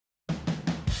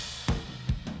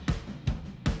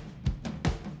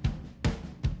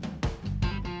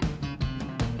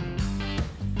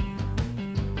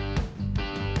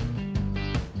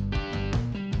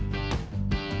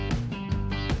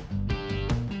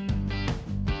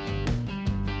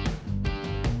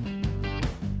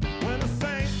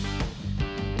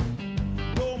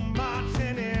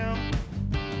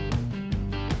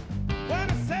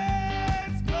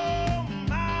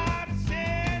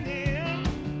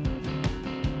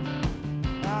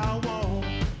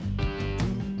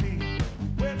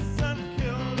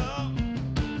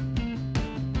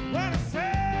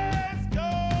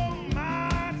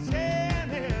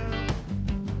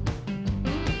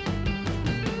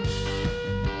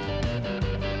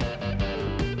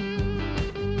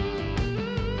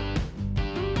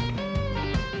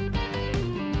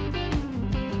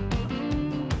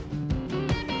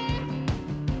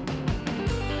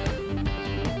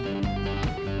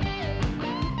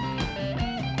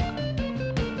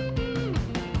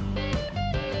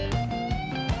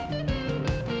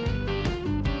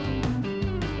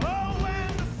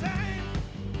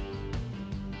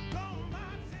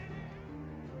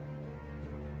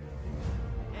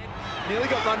Nearly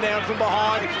got run down from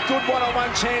behind. Good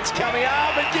one-on-one chance coming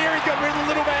up, but Geary got rid of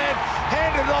the little man,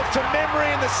 handed it off to Memory,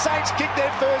 and the Saints kicked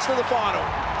their first for the final.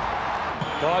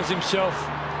 Buys himself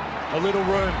a little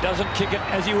room, doesn't kick it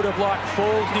as he would have liked,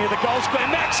 falls near the goal square.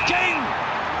 Max King!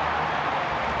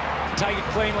 Take it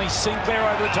cleanly, Sinclair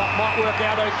over the top, might work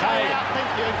out okay.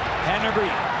 Thank you.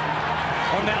 Hanbury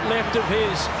on that left of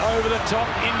his, over the top,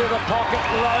 into the pocket.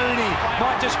 Loney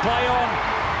might just play on.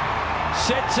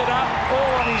 Sets it up,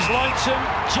 all on his lonesome.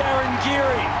 Jaron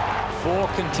Geary. 4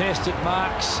 contested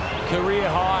marks, career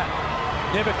high.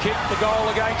 Never kicked the goal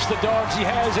against the Dogs. He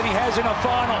has, and he has in a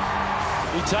final.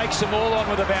 He takes them all on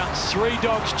with about 3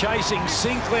 Dogs chasing.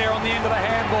 Sinclair on the end of the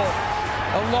handball.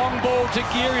 A long ball to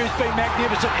Geary, who's been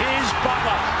magnificent. Here's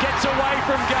Butler, gets away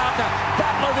from Gardner.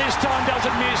 Butler this time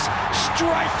doesn't miss.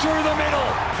 Straight through the middle.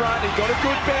 Front, he got a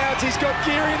good bounce. He's got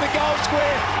Geary in the goal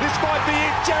square. This might be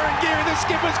it. Jaron Geary, the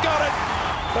skipper's got it.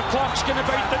 The clock's going to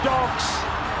beat the Dogs.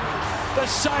 The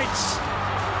Saints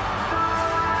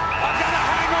are going to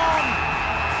hang on.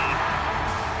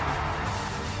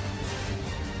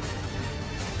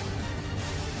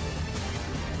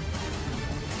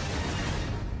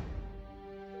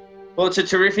 Well, it's a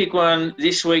terrific one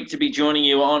this week to be joining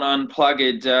you on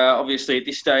Unplugged. Obviously, at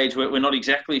this stage, we're not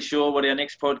exactly sure what our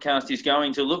next podcast is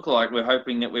going to look like. We're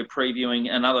hoping that we're previewing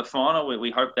another final.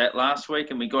 We hoped that last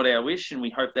week and we got our wish, and we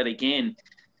hope that again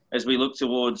as we look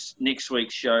towards next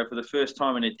week's show. For the first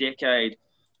time in a decade,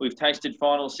 we've tasted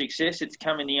final success. It's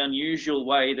come in the unusual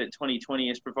way that 2020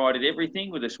 has provided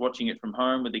everything, with us watching it from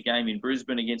home with the game in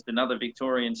Brisbane against another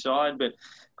Victorian side. But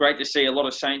great to see a lot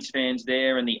of Saints fans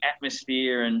there, and the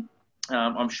atmosphere, and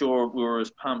I'm sure we were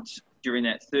as pumped during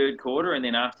that third quarter, and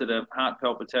then after the heart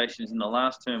palpitations in the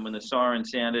last term when the siren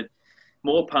sounded,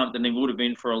 more pumped than they would have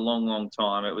been for a long, long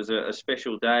time. It was a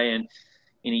special day, and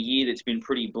in a year that's been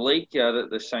pretty bleak,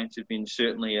 the Saints have been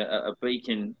certainly a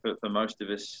beacon for most of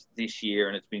us this year,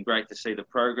 and it's been great to see the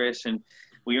progress. And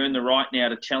we earn the right now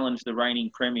to challenge the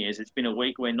reigning premiers. It's been a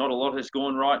week where not a lot has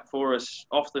gone right for us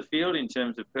off the field in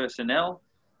terms of personnel,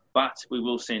 but we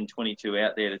will send 22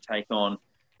 out there to take on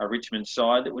a Richmond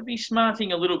side that would be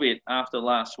smarting a little bit after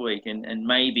last week, and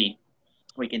maybe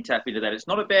we can tap into that. It's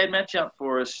not a bad matchup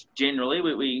for us generally.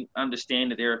 We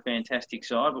understand that they're a fantastic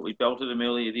side, but we belted them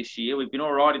earlier this year. We've been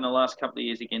all right in the last couple of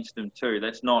years against them too.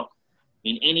 That's not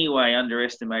in any way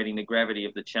underestimating the gravity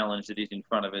of the challenge that is in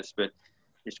front of us, but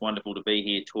it's wonderful to be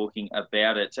here talking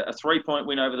about it. A 3-point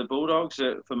win over the Bulldogs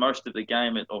for most of the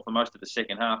game, or for most of the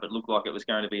second half. It looked like it was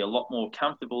going to be a lot more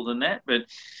comfortable than that, but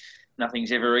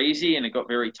nothing's ever easy, and it got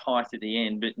very tight at the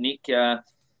end. But Nick,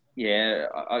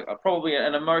 probably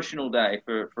an emotional day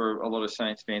for a lot of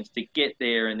Saints fans to get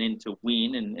there and then to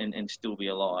win and still be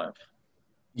alive.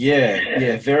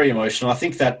 Yeah, very emotional. I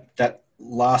think that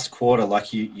last quarter,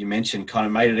 like you mentioned, kind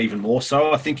of made it even more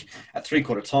so. I think at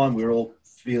 3-quarter time, we were all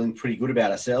feeling pretty good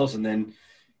about ourselves, and then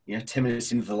 10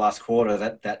 minutes into the last quarter,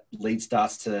 that lead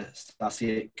starts to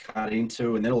get cut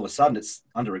into, and then all of a sudden it's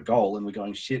under a goal, and we're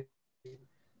going, shit,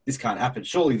 this can't happen.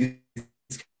 Surely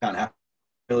this can't happen.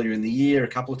 Earlier in the year a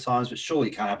couple of times, but surely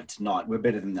it can't happen tonight. We're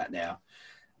better than that now.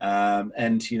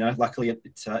 Luckily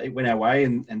it went our way,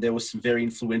 and there was some very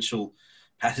influential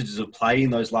passages of play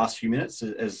in those last few minutes,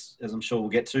 as I'm sure we'll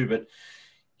get to. But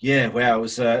yeah, wow, it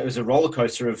was a roller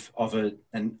coaster of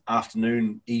an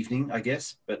afternoon, evening, I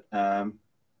guess. But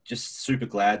just super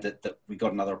glad that we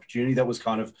got another opportunity. That was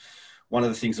kind of one of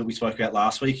the things that we spoke about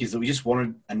last week, is that we just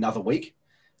wanted another week.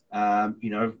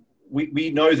 We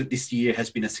know that this year has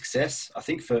been a success. I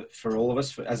think for all of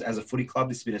us, as a footy club,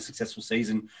 this has been a successful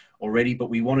season already, but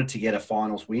we wanted to get a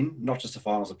finals win, not just a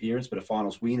finals appearance, but a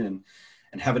finals win,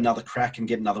 and have another crack and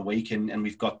get another week. And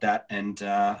we've got that, and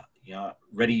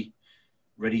ready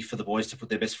for the boys to put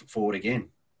their best foot forward again.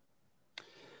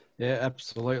 Yeah,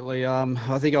 absolutely.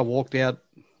 I think I walked out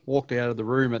of the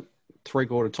room at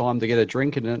 3-quarter time to get a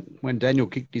drink, and then when Daniel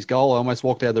kicked his goal, I almost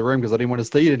walked out of the room because I didn't want to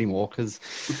see it anymore, because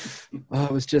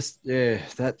it was just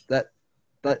that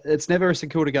it's never a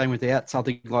secure game without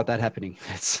something like that happening.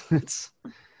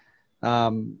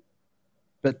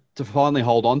 But to finally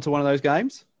hold on to one of those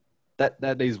games,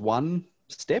 that is one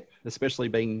step, especially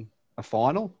being a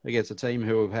final against a team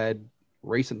who have had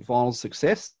recent final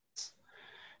success.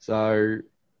 So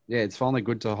yeah, it's finally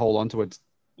good to hold on to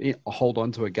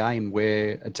a game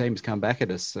where a team's come back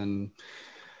at us, and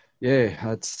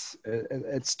yeah,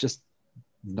 it's just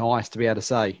nice to be able to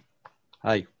say,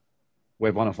 hey,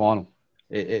 we've won a final.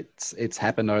 It's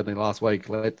happened only last week.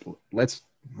 Let's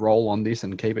roll on this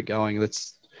and keep it going.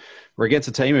 We're against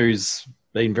a team who's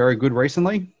been very good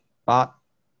recently, but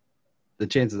the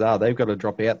chances are they've got to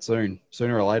drop out sooner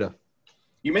or later.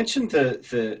 You mentioned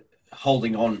the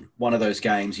holding on one of those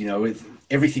games, with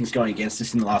everything's going against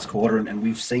us in the last quarter, and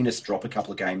we've seen us drop a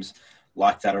couple of games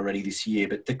like that already this year.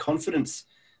 But the confidence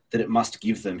that it must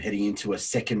give them heading into a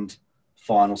second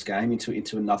finals game,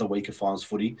 into another week of finals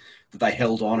footy, that they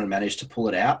held on and managed to pull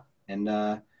it out. And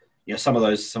some of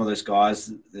those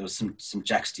guys, there was some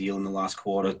Jack Steele in the last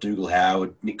quarter, Dougal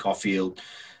Howard, Nick Caulfield.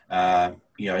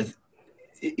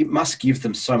 It must give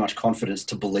them so much confidence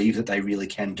to believe that they really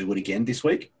can do it again this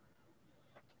week.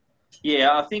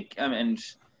 Yeah, I think, and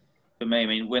for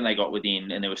me, when they got within,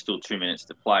 and there were still 2 minutes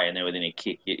to play, and they're within a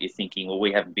kick, you're thinking, well,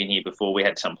 we haven't been here before. We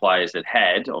had some players that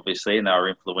had, obviously, and they were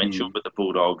influential, but the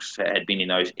Bulldogs had been in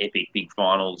those epic big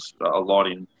finals a lot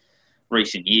in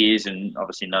recent years, and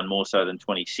obviously none more so than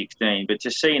 2016. But to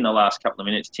see in the last couple of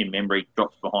minutes, Tim Membry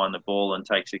drops behind the ball and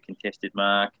takes a contested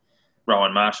mark.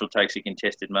 Rowan Marshall takes a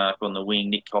contested mark on the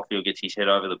wing. Nick Caulfield gets his head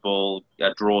over the ball,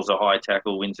 draws a high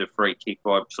tackle, wins a free kick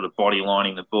by sort of body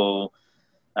lining the ball.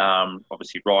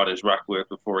 Obviously, Ryder's ruck work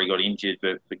before he got injured,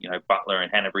 but Butler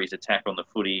and Hanbury's attack on the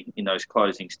footy in those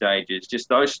closing stages. Just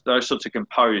those sorts of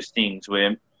composed things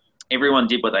where everyone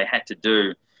did what they had to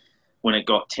do when it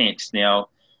got tense. Now,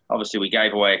 obviously, we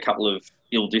gave away a couple of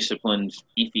ill-disciplined,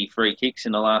 iffy free kicks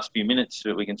in the last few minutes.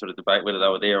 So we can sort of debate whether they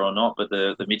were there or not. But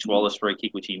the Mitch Wallace free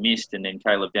kick, which he missed, and then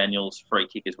Caleb Daniels' free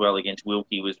kick as well against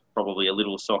Wilkie was probably a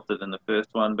little softer than the first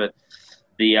one. But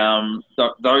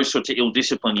those sorts of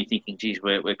ill-discipline, you're thinking, geez,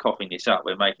 we're coughing this up.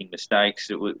 We're making mistakes.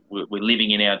 We're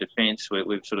living in our defence.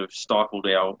 We've sort of stifled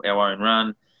our own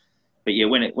run. But yeah,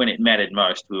 when it mattered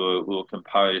most, we were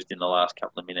composed in the last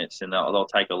couple of minutes, and they'll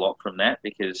take a lot from that,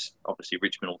 because obviously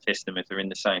Richmond will test them if they're in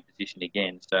the same position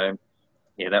again. So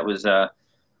yeah, that was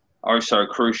so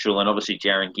crucial, and obviously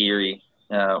Jaron Geary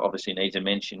obviously needs a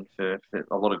mention for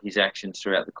a lot of his actions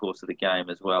throughout the course of the game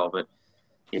as well. But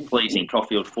yeah, pleasing.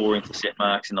 Caulfield 4 intercept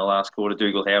marks in the last quarter.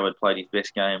 Dougal Howard played his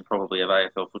best game probably of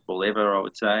AFL football ever, I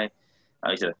would say.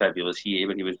 He's had a fabulous year,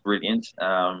 but he was brilliant.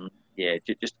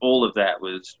 Just all of that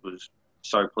was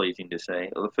so pleasing to see.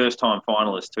 The first-time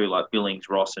finalists too, like Billings,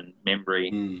 Ross and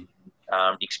Membry,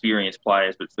 experienced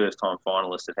players, but first-time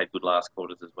finalists that had good last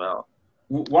quarters as well.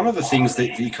 One of the things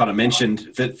that you kind of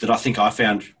mentioned that I think I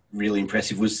found really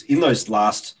impressive was in those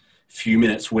last few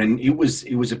minutes when it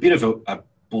was a bit of a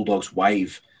Bulldogs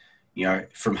wave,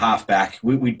 from half-back.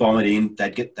 We'd bomb it in,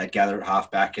 they'd gather at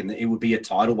half-back, and it would be a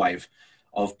tidal wave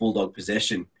of Bulldog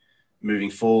possession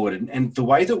moving forward. And the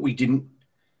way that we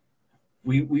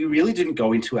really didn't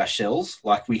go into our shells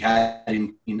like we had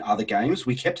in other games.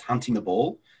 We kept hunting the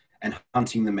ball and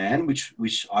hunting the man,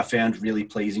 which I found really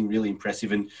pleasing, really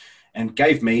impressive, and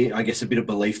gave me, I guess, a bit of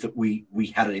belief that we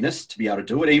had it in us to be able to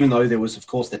do it, even though there was, of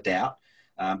course, the doubt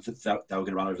that they were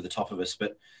going to run over the top of us.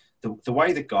 But the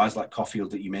way that guys like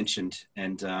Caulfield that you mentioned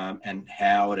and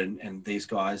Howard and these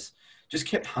guys just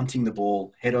kept hunting the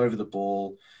ball, head over the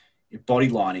ball, body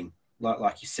lining,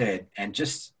 like you said, and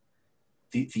just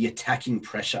the attacking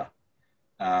pressure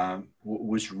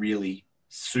was really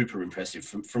super impressive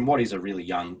from what is a really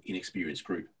young, inexperienced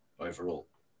group overall.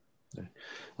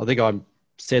 I think I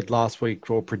said last week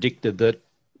or predicted that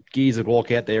Gears would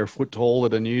walk out there a foot taller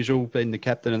than usual, being the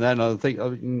captain and that. And I think,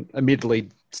 admittedly,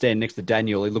 standing next to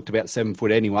Daniel, he looked about 7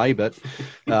 foot anyway, but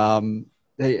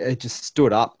he just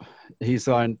stood up. He's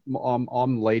saying,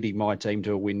 I'm leading my team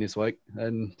to a win this week.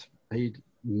 And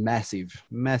massive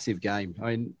game.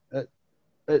 I mean,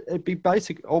 it'd be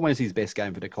almost his best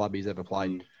game for the club he's ever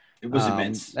played. It was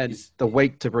immense. And the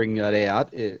week to bring that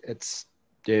out, it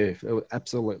was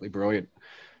absolutely brilliant.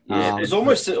 Yeah, it was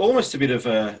almost a bit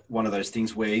of one of those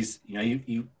things where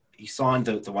he signed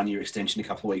the 1 year extension a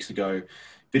couple of weeks ago.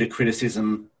 Bit of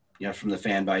criticism, from the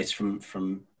fan base, from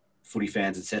footy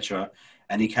fans, etc.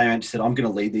 And he came out and said, "I'm going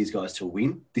to lead these guys to a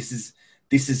win. This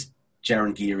is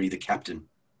Jaron Geary, the captain,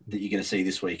 that you're going to see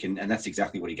this week," and that's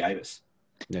exactly what he gave us.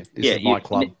 Yeah, this is my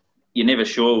club. You're never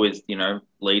sure with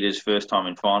leaders first time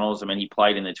in finals. I mean, he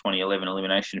played in the 2011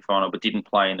 elimination final, but didn't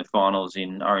play in the finals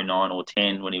in 09 or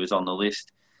 10 when he was on the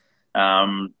list. How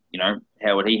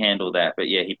would he handle that? But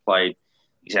yeah, he played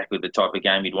exactly the type of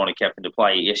game you'd want a captain to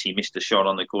play. Yes, he missed a shot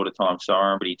on the quarter time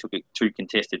siren, but he took 2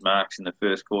 contested marks in the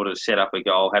first quarter, set up a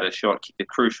goal, had a shot, kicked a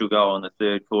crucial goal in the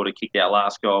third quarter, kicked our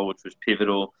last goal, which was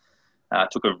pivotal.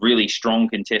 Took a really strong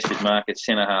contested mark at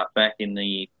centre half back in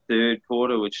the third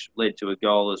quarter, which led to a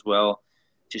goal as well.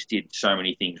 Just did so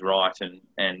many things right, and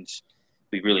it'll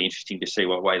be really interesting to see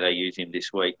what way they use him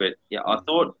this week. But yeah, I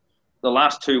thought the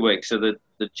last 2 weeks, so the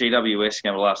GWS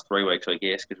game, the last 3 weeks, I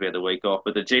guess, because we had the week off,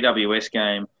 but the GWS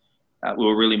game, we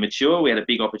were really mature. We had a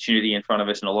big opportunity in front of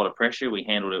us and a lot of pressure. We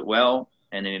handled it well.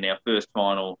 And then in our first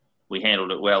final, we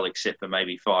handled it well, except for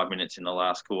maybe 5 minutes in the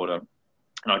last quarter.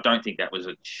 And I don't think that was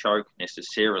a choke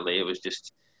necessarily. It was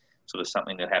just sort of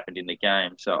something that happened in the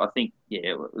game. So I think,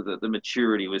 the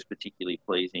maturity was particularly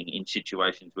pleasing in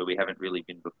situations where we haven't really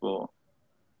been before.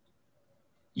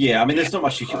 Yeah, I mean, there's not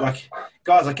much you could, like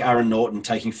guys like Aaron Norton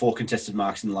taking 4 contested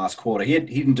marks in the last quarter. He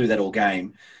didn't do that all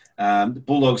game. The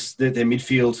Bulldogs, their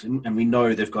midfield, and we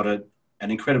know they've got an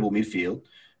incredible midfield,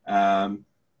 and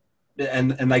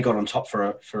they got on top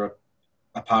for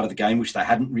a part of the game which they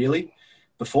hadn't really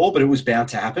before, but it was bound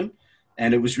to happen,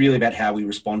 and it was really about how we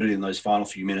responded in those final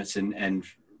few minutes, and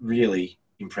really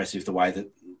impressive the way that,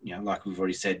 like we've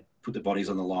already said, put the bodies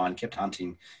on the line, kept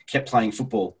hunting, kept playing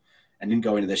football, and didn't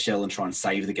go into their shell and try and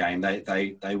save the game.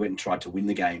 They went and tried to win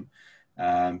the game.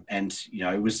 And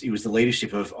it was the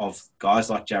leadership of guys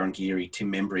like Jaron Geary,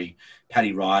 Tim Membry,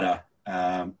 Paddy Ryder,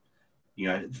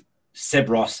 Seb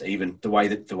Ross, even the way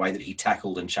that he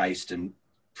tackled and chased and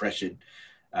pressured,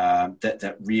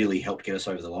 that really helped get us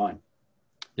over the line.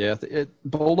 Yeah,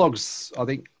 Bulldogs, I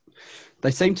think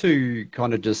they seem to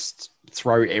kind of just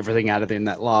throw everything at it in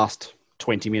that last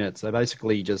 20 minutes. They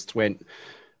basically just went,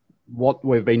 what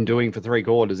we've been doing for 3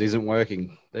 quarters isn't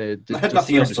working. They had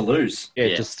nothing else to lose.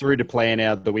 Yeah, just threw the plan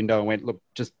out the window and went, look,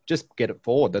 just get it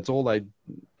forward. That's all. They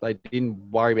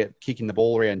didn't worry about kicking the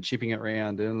ball around, chipping it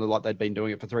around, and like they'd been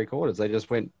doing it for 3 quarters. They just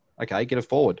went, okay, get it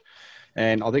forward.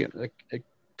 And I think it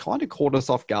kind of caught us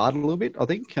off guard a little bit. I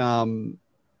think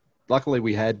luckily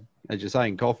we had, as you're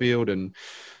saying, Caulfield and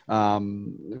a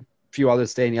few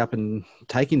others standing up and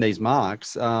taking these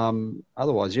marks.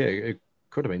 Otherwise, it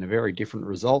could have been a very different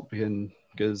result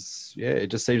because it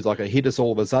just seems like it hit us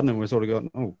all of a sudden and we're sort of going,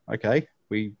 oh, okay,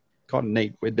 we kind of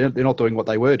need, they're not doing what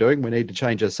they were doing. We need to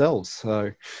change ourselves.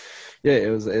 So, it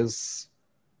was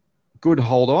good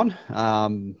hold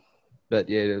on. But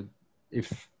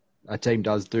if a team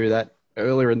does do that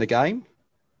earlier in the game,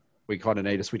 we kind of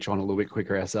need to switch on a little bit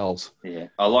quicker ourselves. Yeah,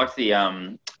 I like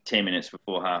the 10 minutes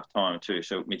before half time too.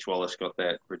 So Mitch Wallace got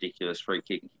that ridiculous free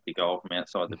kick and kicked the goal from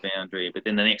outside the boundary. But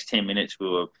then the next 10 minutes we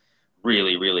were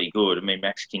really, really good. I mean,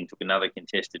 Max King took another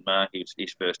contested mark. His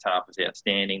first half was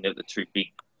outstanding. The 2 big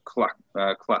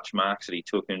clutch marks that he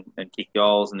took and kicked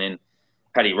goals. And then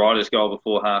Paddy Ryder's goal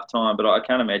before half time. But I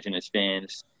can't imagine as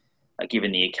fans,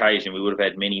 given the occasion, we would have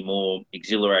had many more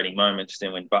exhilarating moments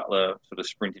than when Butler sort of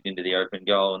sprinted into the open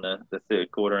goal in the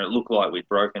third quarter. And it looked like we'd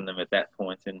broken them at that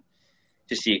point. And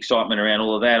just the excitement around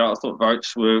all of that, I thought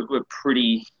votes were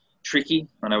pretty tricky.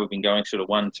 I know we've been going sort of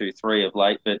 1, 2, 3 of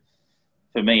late, but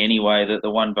for me anyway, the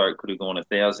one vote could have gone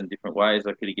 1,000 different ways.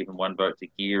 I could have given one vote to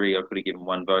Geary. I could have given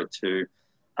one vote to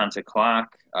Hunter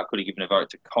Clark. I could have given a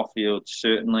vote to Caulfield,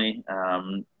 certainly.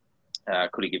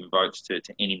 Could have given votes to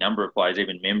any number of players.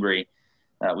 Even Membry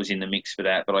was in the mix for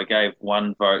that. But I gave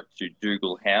one vote to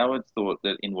Dougal Howard. Thought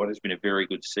that in what has been a very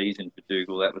good season for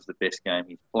Dougal, that was the best game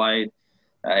he's played.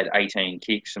 Had 18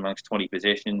 kicks amongst 20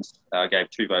 possessions. I gave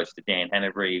 2 votes to Dan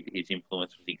Hanbury. His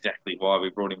influence was exactly why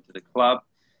we brought him to the club.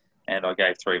 And I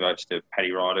gave 3 votes to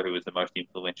Paddy Ryder, who was the most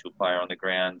influential player on the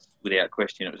ground. Without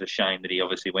question, it was a shame that he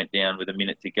obviously went down with a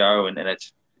minute to go, and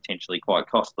that's potentially quite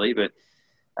costly. But,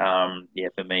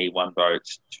 for me, 1 vote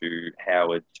to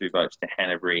Howard, 2 votes to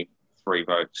Hanbury, 3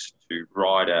 votes to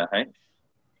Ryder. Hey?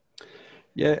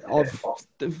 Yeah,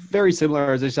 very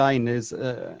similar, as you're saying. There's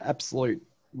an absolute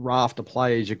raft of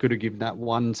players you could have given that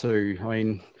one to. I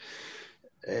mean,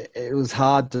 it was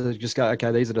hard to just go,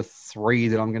 okay, these are the 3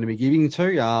 that I'm going to be giving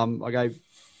to. I gave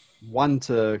 1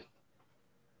 to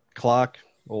Clark,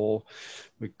 or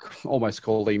we almost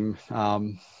called him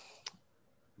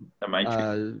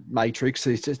Matrix.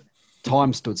 It's just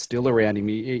time stood still around him.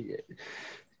 He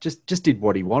just did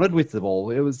what he wanted with the ball.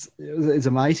 It was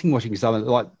amazing watching someone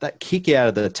like that kick out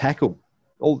of the tackle.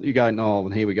 All you go, oh,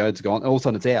 and here we go, it's gone. All of a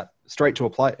sudden, it's out straight to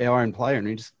our own player, and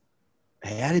he just,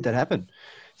 how did that happen?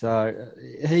 So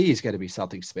he is going to be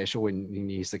something special in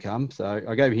years to come. So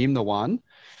I gave him the 1.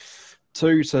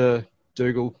 2 to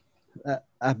Dougal.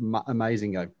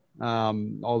 Amazing game. I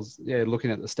was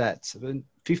looking at the stats.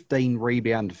 15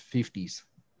 rebound 50s.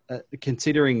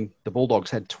 Considering the Bulldogs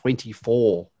had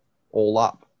 24 all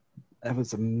up, that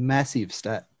was a massive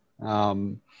stat.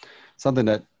 Something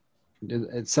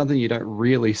you don't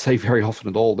really see very often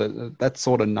at all. That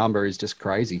sort of number is just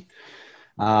crazy.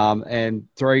 And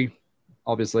 3.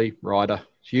 Obviously, Ryder,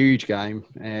 huge game,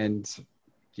 and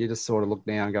you just sort of look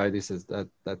now and go,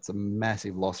 that's a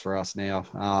massive loss for us now.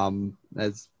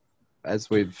 As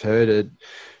we've heard it,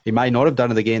 he may not have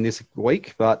done it again this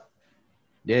week, but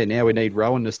now we need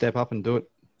Rowan to step up and do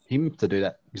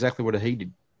that. Exactly what he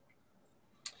did.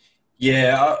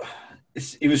 Yeah,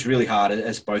 it was really hard,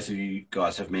 as both of you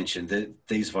guys have mentioned, that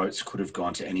these votes could have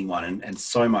gone to anyone, and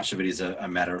so much of it is a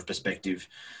matter of perspective.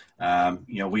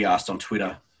 We asked on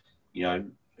Twitter,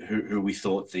 who we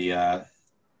thought the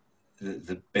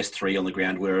best three on the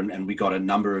ground were, and we got a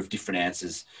number of different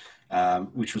answers,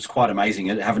 which was quite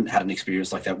amazing. I haven't had an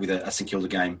experience like that with a St Kilda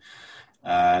game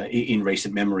in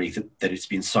recent memory, that it's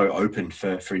been so open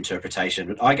for interpretation.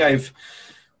 But I gave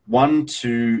one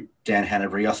to Dan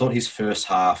Hanbury. I thought his first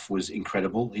half was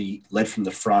incredible. He led from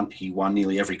the front. He won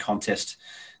nearly every contest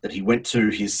that he went to.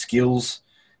 His skills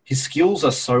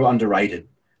are so underrated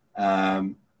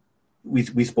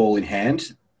with ball in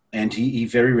hand, and he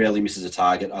very rarely misses a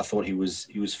target. I thought he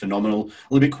was phenomenal.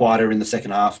 A little bit quieter in the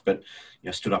second half, but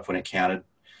stood up when it counted.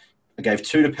 I gave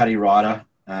 2 to Paddy Ryder.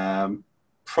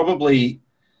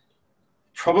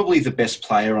 Probably the best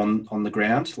player on the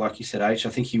ground, like you said, H. I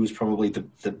think he was probably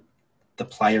the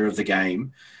player of the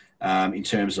game in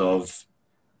terms of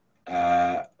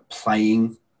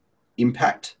playing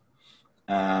impact,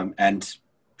 and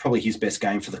probably his best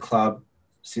game for the club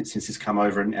since he's come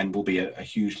over, and will be a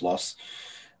huge loss.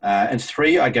 And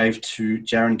 3 I gave to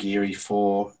Jaron Geary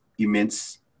for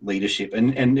immense leadership,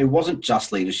 and it wasn't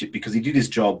just leadership, because he did his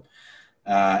job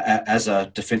as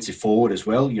a defensive forward as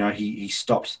well. He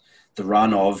stopped the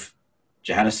run of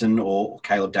Johannesson or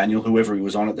Caleb Daniel, whoever he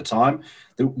was on at the time.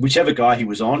 Whichever guy he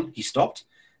was on, he stopped.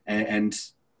 And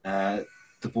the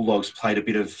Bulldogs played a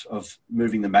bit of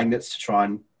moving the magnets to try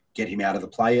and get him out of the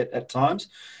play at times,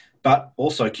 but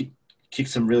also kicked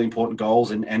some really important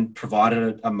goals and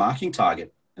provided a marking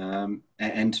target.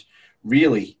 And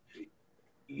really,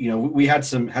 we had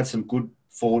some good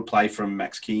forward play from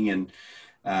Max King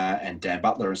and Dan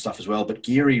Butler and stuff as well. But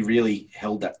Geary really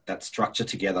held that structure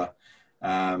together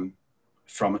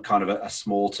from a kind of a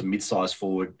small to mid-sized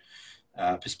forward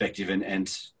perspective,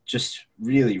 and just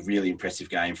really, really impressive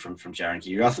game from Jaron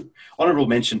Geary. Honourable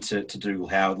mention to Dougal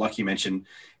Howard, like you mentioned,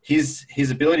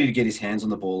 his ability to get his hands on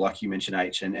the ball, like you mentioned,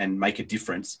 H, and make a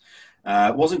difference.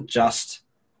 It wasn't just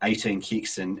 18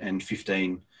 kicks and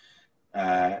 15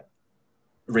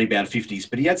 rebound 50s,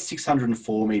 but he had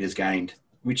 604 metres gained,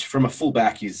 which from a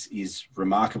fullback is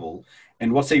remarkable.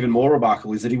 And what's even more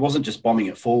remarkable is that he wasn't just bombing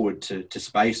it forward to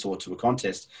space or to a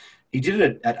contest. He did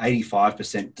it at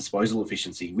 85% disposal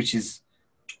efficiency, which is,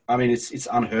 it's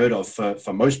unheard of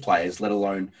for most players, let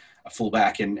alone a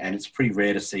fullback. And it's pretty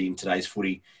rare to see in today's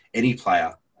footy any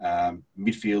player,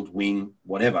 midfield, wing,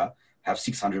 whatever, have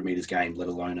 600 metres gained, let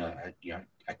alone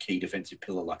a key defensive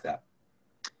pillar like that.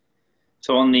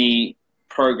 So on the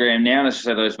program now, as I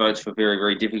say, those votes were very,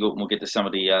 very difficult, and we'll get to some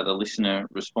of the listener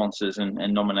responses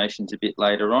and nominations a bit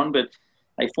later on. But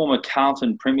a former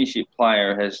Carlton Premiership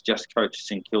player has just coached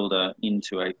St Kilda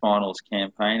into a finals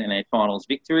campaign and a finals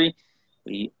victory.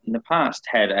 We, in the past,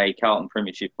 had a Carlton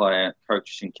Premiership player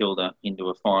coach St Kilda into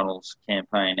a finals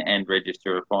campaign and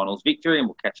register a finals victory, and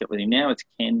we'll catch up with him now. It's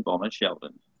Ken Bomber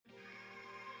Sheldon.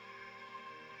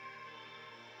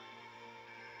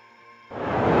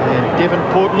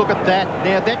 Devonport, look at that.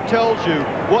 Now that tells you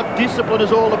what discipline is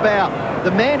all about.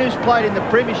 The man who's played in the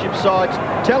premiership sides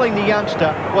telling the youngster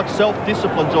what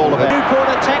self-discipline's all about. Newport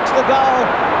attacks the goal.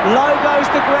 Low goes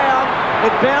the ground.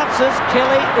 It bounces.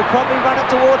 Kelly will probably run it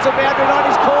towards the boundary line.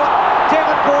 He's caught.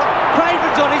 Devonport.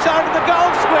 Craven's on his own in the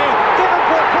goal square.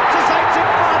 Devonport puts the Saints in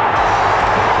front.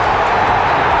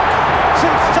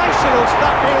 Sensational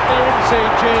stuff here at the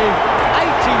MCG.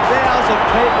 80,000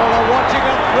 people are watching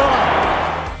a thriller.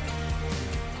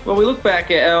 Well, we look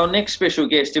back at our next special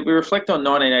guest. If we reflect on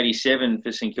 1987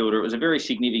 for St Kilda, it was a very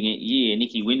significant year.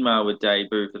 Nicky Winmar would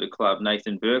debut for the club.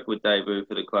 Nathan Burke would debut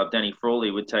for the club. Danny Frawley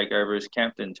would take over as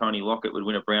captain. Tony Lockett would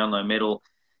win a Brownlow medal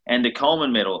and a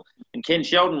Coleman medal. And Ken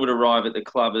Sheldon would arrive at the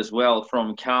club as well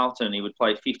from Carlton. He would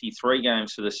play 53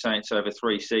 games for the Saints over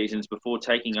 3 seasons before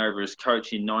taking over as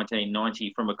coach in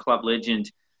 1990 from a club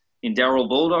legend in Darryl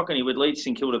Baldock, and he would lead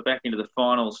St Kilda back into the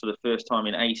finals for the first time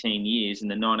in 18 years in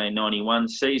the 1991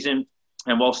 season.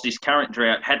 And whilst this current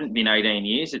drought hadn't been 18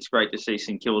 years, it's great to see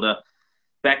St Kilda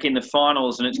back in the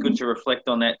finals, and it's good to reflect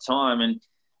on that time. And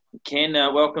Ken,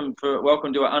 welcome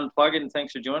to our Unplugged, and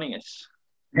thanks for joining us.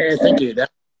 Yeah, thank you.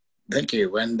 Thank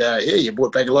you. And you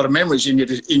brought back a lot of memories in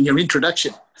your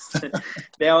introduction.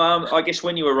 Now, I guess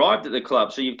when you arrived at the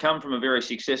club, so you've come from a very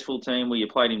successful team where you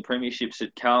played in premierships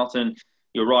at Carlton.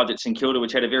 You arrived at St Kilda,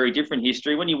 which had a very different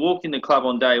history. When you walked in the club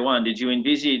on day one, did you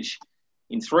envisage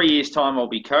in 3 years' time I'll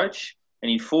be coach, and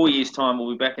in 4 years' time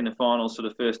we'll be back in the finals for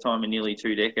the first time in nearly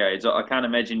 2 decades? I can't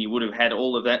imagine you would have had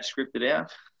all of that scripted out.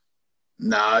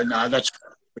 No, that's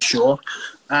for sure.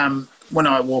 When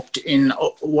I walked in,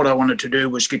 what I wanted to do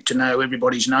was get to know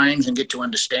everybody's names and get to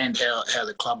understand how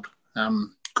the club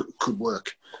could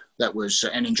work. That was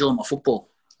and enjoy my football.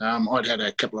 I'd had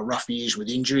a couple of rough years with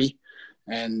injury.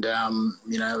 And,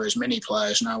 as many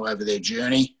players know over their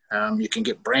journey, you can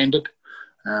get branded.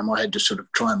 I had to sort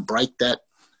of try and break that.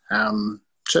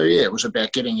 It was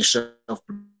about getting yourself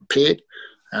prepared,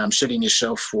 setting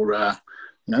yourself for,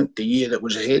 the year that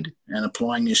was ahead, and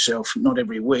applying yourself not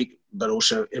every week, but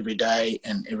also every day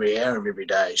and every hour of every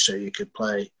day, so you could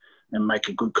play and make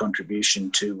a good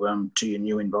contribution to your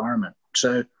new environment.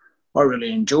 So I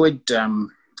really enjoyed,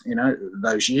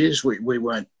 those years. We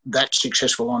weren't that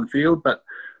successful on field, but,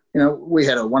 we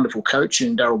had a wonderful coach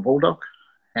in Daryl Baldock,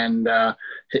 and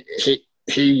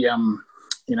he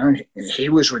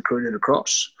was recruited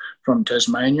across from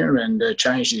Tasmania and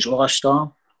changed his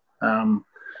lifestyle,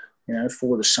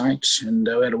 for the Saints. And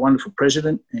we had a wonderful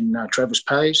president in Travis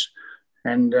Pays,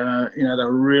 and, they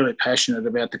were really passionate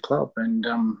about the club, and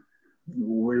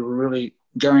we were really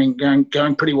going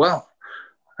pretty well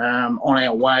on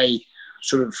our way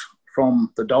sort of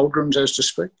from the doldrums, as to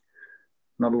speak.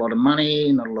 Not a lot of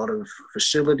money, not a lot of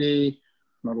facility,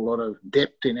 not a lot of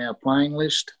depth in our playing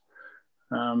list.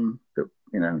 But,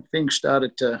 things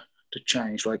started to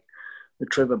change, like the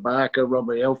Trevor Barker,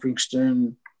 Robbie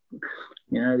Elphingston,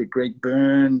 the Greg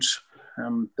Burns,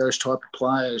 those type of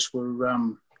players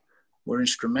were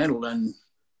instrumental. And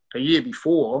a year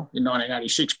before, in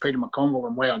 1986, Peter McConville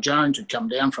and Wow Jones had come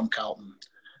down from Carlton.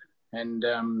 And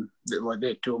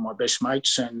they're two of my best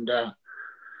mates. And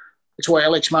it's why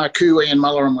Alex Marcoux, Ian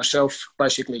Muller and myself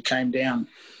basically came down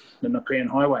the Nepean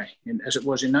Highway, as it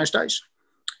was in those days.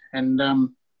 And,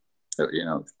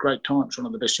 great times, one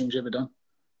of the best things ever done.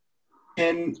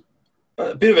 And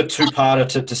a bit of a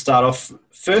two-parter to start off.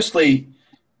 Firstly,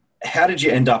 how did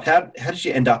you end up? How did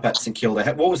you end up at St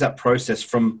Kilda? What was that process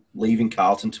from leaving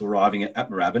Carlton to arriving at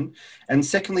Moorabbin? And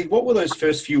secondly, what were those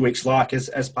first few weeks like? As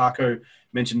Parko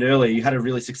mentioned earlier, you had a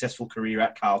really successful career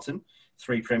at Carlton,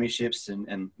 3 premierships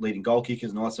and leading goal kickers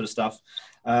and all that sort of stuff.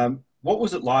 What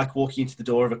was it like walking into the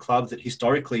door of a club that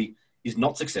historically is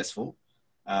not successful,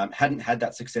 hadn't had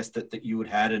that success that you had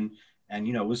had, and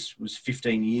was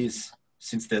 15 years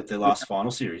since their last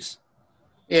final series?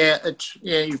 Yeah,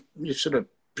 you sort of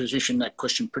positioned that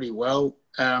question pretty well.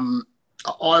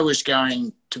 I was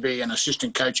going to be an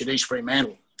assistant coach at East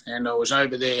Fremantle, and I was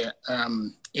over there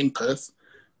in Perth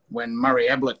when Murray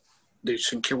Ablett, the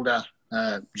St Kilda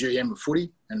GM of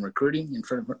footy and recruiting in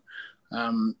front of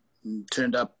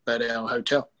turned up at our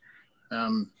hotel.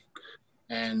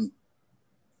 And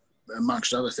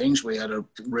amongst other things, we had a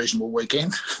reasonable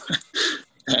weekend.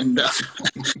 and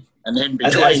then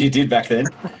as you did back then.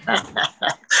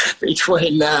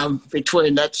 between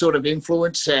that sort of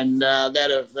influence and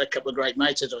that of a couple of great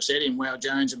mates, as I said, in Wow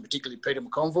Jones and particularly Peter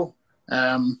McConville,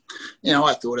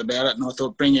 I thought about it, and I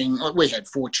thought we had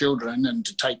 4 children, and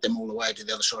to take them all the way to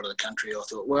the other side of the country, I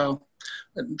thought, well,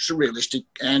 it's realistic,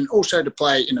 and also to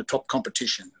play in a top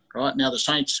competition. Right now, the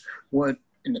Saints weren't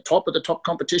in the top of the top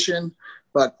competition,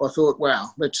 but I thought, wow,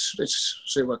 let's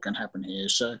see what can happen here.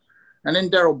 So, and then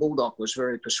Daryl Baldock was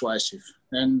very persuasive,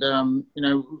 and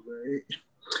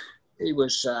he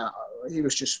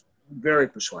was just very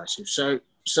persuasive. So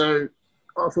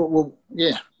I thought, well,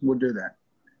 yeah, we'll do that.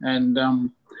 And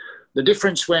the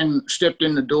difference when stepped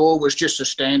in the door was just the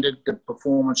standard, the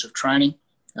performance of training.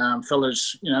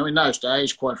 Fellas, in those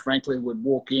days, quite frankly, would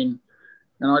walk in,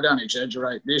 and I don't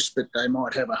exaggerate this, but they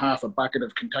might have a half a bucket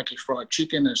of Kentucky Fried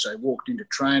Chicken as they walked into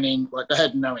training. Like, they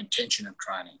had no intention of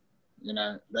training.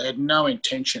 They had no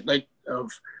intention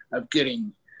of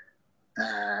getting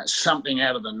something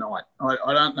out of the night.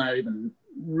 I don't know, even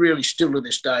really still to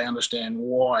this day, understand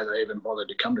why they even bothered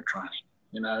to come to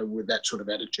training, with that sort of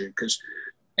attitude.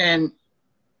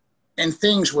 And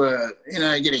things were,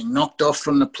 getting knocked off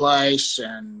from the place,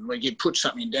 and when you'd put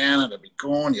something down and it'd be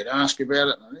gone, you'd ask about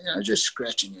it, and, just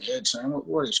scratching your head saying,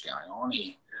 what is going on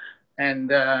here?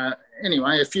 And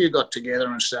anyway, a few got together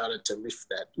and started to lift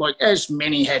that, like as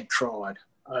many had tried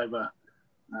over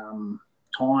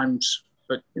times.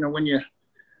 But, when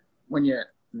you're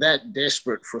that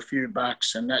desperate for a few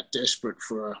bucks and that desperate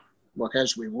for,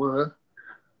 as we were,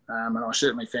 and I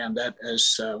certainly found that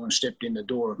as when I stepped in the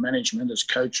door of management as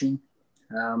coaching,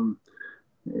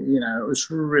 it was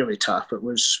really tough. It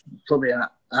was probably an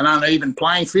uneven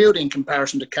playing field in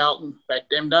comparison to Carlton back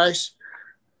them days.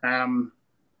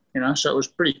 So it was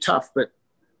pretty tough. But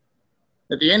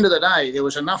at the end of the day, there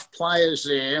was enough players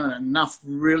there and enough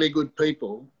really good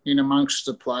people in amongst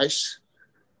the place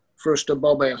for us to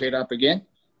bob our head up again.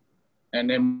 And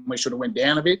then we sort of went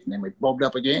down a bit, and then we bobbed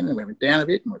up again, and we went down a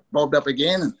bit, and we bobbed up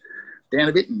again, and down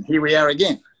a bit, and here we are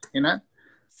again,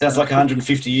 Sounds like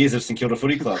 150 years of St Kilda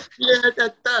Footy Club. Yeah,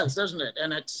 that does, doesn't it?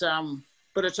 And it's,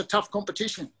 but it's a tough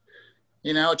competition.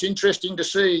 you know, it's interesting to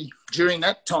see during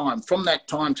that time, from that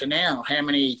time to now, how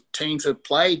many teams have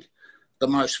played the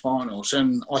most finals.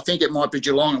 And I think it might be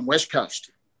Geelong and West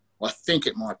Coast. I think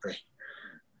it might be.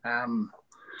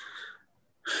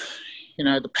 You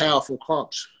know, the powerful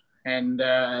clubs. And,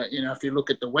 you know, if you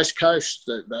look at the West Coast,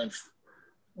 they've,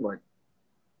 like,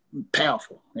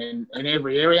 powerful in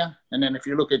every area. And then if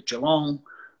you look at Geelong,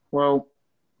 well,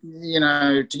 you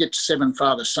know, to get 7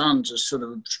 father sons is sort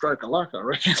of a stroke of luck, I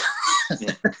reckon.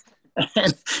 Yeah.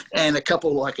 and a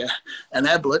couple like an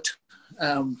Ablett,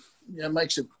 you know,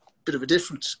 makes a bit of a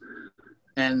difference.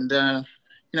 And, you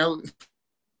know,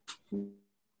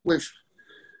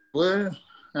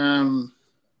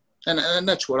 and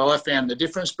that's what I found the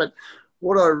difference. But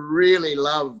what I really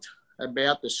loved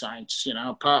about the Saints, you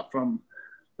know, apart from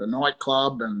the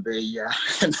nightclub and the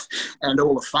and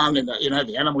all the fun and the, you know,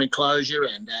 the animal enclosure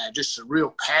and just the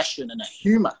real passion and the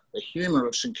humour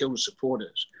of St Kilda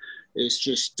supporters is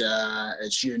just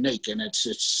it's unique, and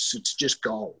it's just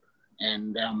gold.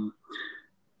 And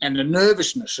the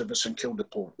nervousness of a St Kilda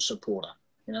supporter.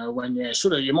 You know, when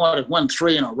you might have won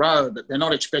 3 in a row, but they're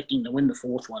not expecting to win the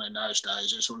 4th one in those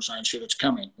days. They're sort of saying, "Shit, it's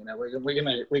coming." You know, we're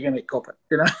gonna cop it.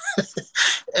 You know,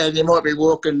 and you might be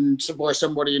walking by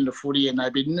somebody in the footy, and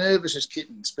they'd be nervous as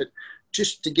kittens. But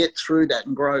just to get through that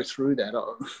and grow through that,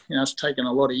 you know, it's taken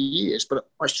a lot of years. But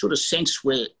I sort of sense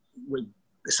where the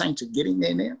Saints are getting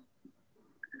there now.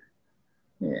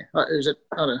 Yeah, is it?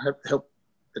 I don't know, help.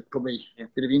 But probably a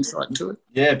bit of insight into it.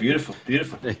 Yeah, beautiful. Yeah.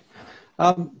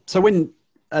 So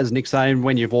as Nick's saying,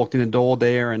 when you've walked in the door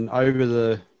there and over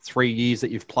the 3 years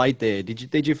that you've played there,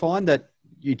 did you find that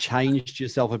you changed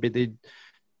yourself a bit?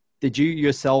 Did you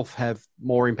yourself have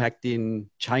more impact in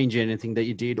changing anything that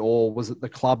you did, or was it the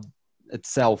club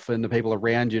itself and the people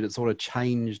around you that sort of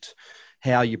changed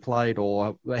how you played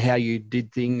or how you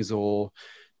did things, or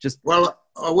just? Well,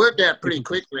 I worked out pretty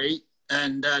quickly,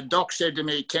 and Doc said to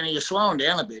me, "Kenny, you're slowing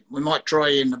down a bit. We might try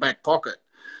you in the back pocket."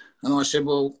 And I said,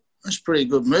 "Well, that's a pretty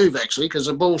good move, actually, because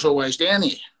the ball's always down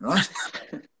here, right?"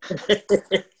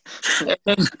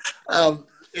 And,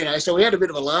 you know, so we had a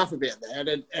bit of a laugh about that.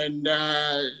 And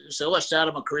so I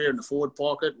started my career in the forward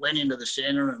pocket, went into the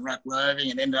centre and ruck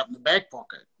roving, and ended up in the back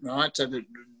pocket, right? So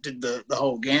did the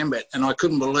whole gambit. And I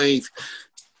couldn't believe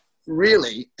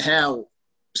really how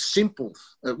simple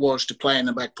it was to play in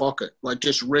the back pocket. Like,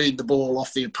 just read the ball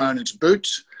off the opponent's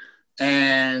boots,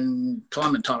 and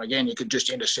time again you could just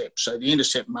intercept. So the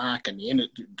intercept mark and the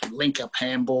link up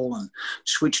handball and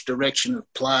switch direction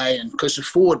of play, and because the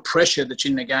forward pressure that's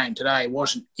in the game today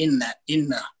wasn't in the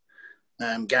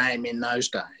game in those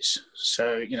days.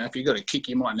 So, you know, if you got a kick,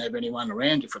 you mightn't have anyone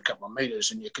around you for a couple of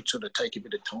metres, and you could sort of take a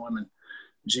bit of time and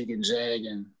zig and zag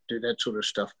and do that sort of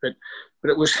stuff. But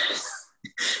it was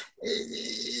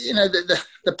you know,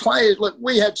 the players, look,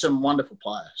 we had some wonderful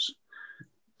players,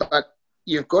 but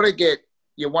you've got to get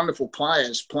your wonderful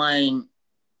players playing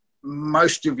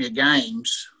most of your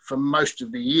games for most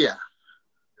of the year.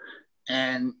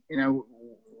 And, you know,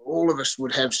 all of us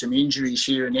would have some injuries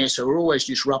here and there, so we're always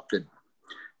disrupted.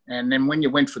 And then when you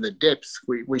went for the depth,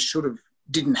 we sort of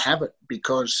didn't have it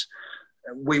because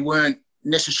we weren't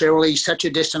necessarily such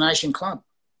a destination club.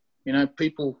 You know,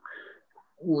 people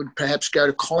would perhaps go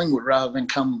to Collingwood rather than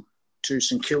come to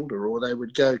St Kilda, or they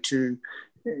would go to,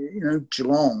 you know,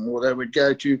 Geelong, or they would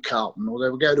go to Carlton, or they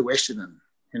would go to Essendon,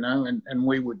 you know, and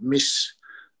we would miss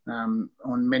on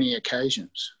many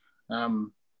occasions.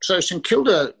 So St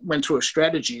Kilda went through a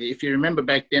strategy. If you remember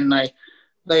back then,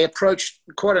 they approached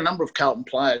quite a number of Carlton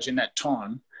players in that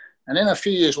time, and then a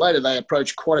few years later they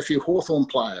approached quite a few Hawthorn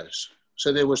players.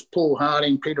 So there was Paul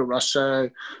Harding, Peter Russo,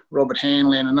 Robert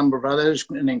Hanley, and a number of others,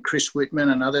 and then Chris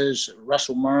Whitman and others,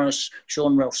 Russell Morris,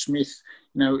 Sean Ralph Smith,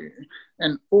 you know,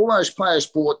 and all those players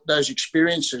brought those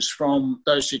experiences from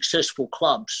those successful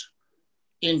clubs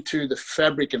into the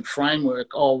fabric and framework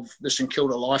of the St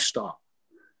Kilda lifestyle.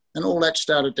 And all that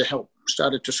started to help,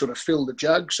 started to sort of fill the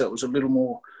jug, so it was a little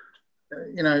more,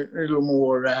 you know, a little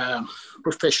more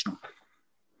professional.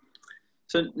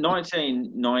 So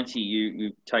 1990,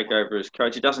 you take over as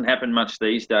coach. It doesn't happen much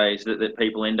these days that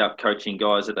people end up coaching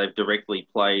guys that they've directly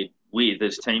played with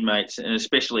as teammates, and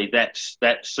especially that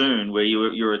soon, where you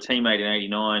were a teammate in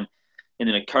 '89 and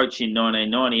then a coach in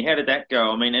 1990. How did that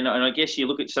go? I mean, and I guess you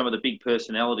look at some of the big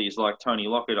personalities like Tony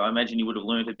Lockett. I imagine you would have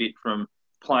learned a bit from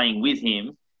playing with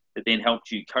him that then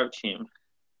helped you coach him.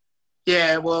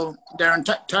 Yeah, well, Darren,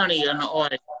 Tony and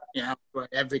I, you know, were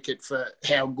an advocate for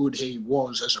how good he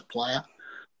was as a player.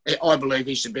 I believe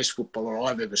he's the best footballer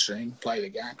I've ever seen play the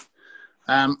game.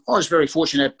 I was very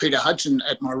fortunate to have Peter Hudson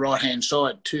at my right-hand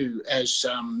side too, as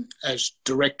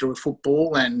director of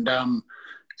football, and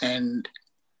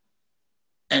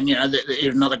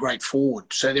they're another great forward.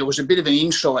 So there was a bit of an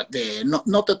insight there.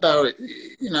 Not that they were,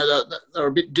 they were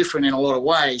a bit different in a lot of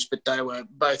ways, but they were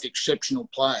both exceptional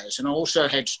players. And I also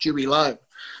had Stewie Lowe,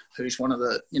 who's one of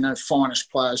the,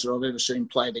 finest players that I've ever seen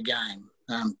play the game.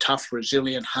 Tough,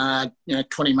 resilient, hard,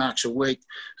 20 marks a week,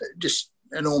 just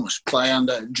enormous play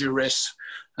under duress.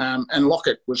 And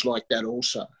Lockett was like that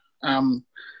also.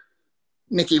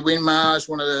 Nicky Winmar's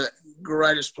one of the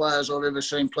greatest players I've ever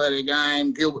seen play the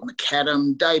game. Gilbert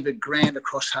McAdam, David Grant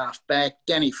across half-back,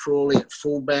 Danny Frawley at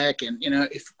full-back. And,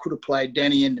 if could have played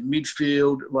Danny in the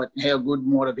midfield, like how good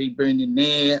might have he been in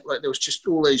there? Like there was just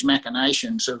all these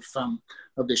machinations of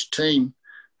this team.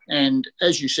 And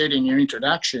as you said in your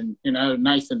introduction,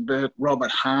 Nathan Burke,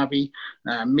 Robert Harvey,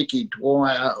 Mickey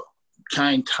Dwyer,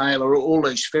 Kane Taylor, all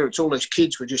these ferrets, all these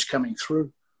kids were just coming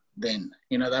through then.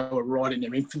 They were right in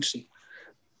their infancy.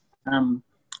 But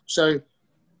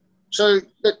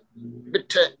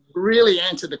to really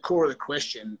answer the core of the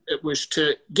question, it was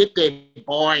to get their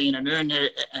buy-in and earn their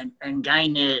and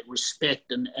gain their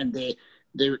respect and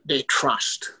their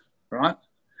trust, right?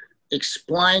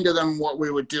 Explain to them what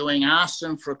we were doing, ask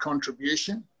them for a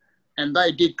contribution, and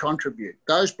they did contribute.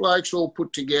 Those blokes all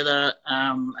put together,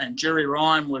 and Jerry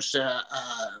Ryan was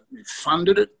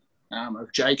funded it,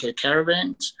 of JK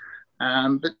Caravans.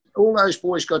 But all those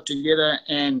boys got together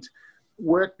and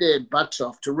worked their butts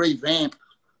off to revamp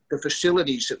the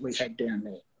facilities that we had down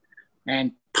there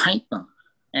and paint them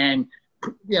and,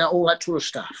 all that sort of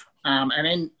stuff.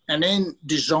 And then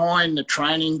design the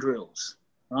training drills,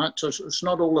 right? So it's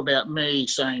not all about me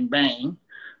saying bang.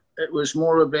 It was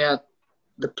more about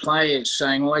the players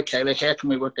saying, well, okay, how can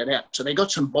we work that out? So they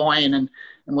got some buy-in and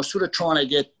we're sort of trying to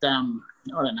get,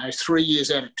 3 years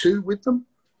out of 2 with them,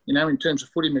 in terms of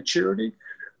footy maturity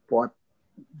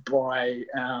by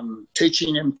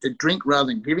teaching them to drink rather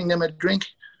than giving them a drink.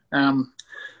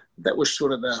 That was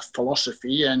sort of the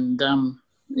philosophy. And,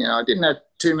 I didn't have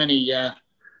too many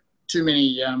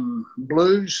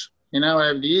blues,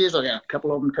 over the years. I got a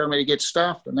couple of them tell me to get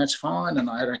stuffed, and that's fine. And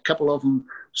I had a couple of them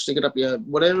stick it up your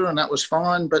whatever, and that was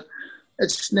fine. But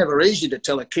it's never easy to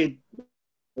tell a kid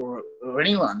or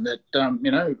anyone that,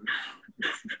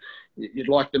 you'd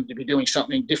like them to be doing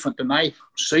something different than they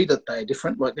see that they're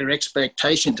different, like their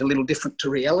expectations a little different to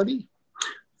reality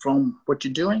from what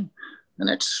you're doing. And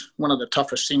that's one of the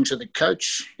toughest things as a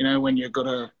coach, when you've got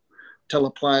to tell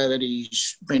a player that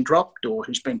he's been dropped or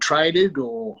he's been traded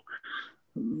or,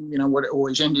 or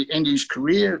he's ended his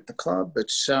career at the club.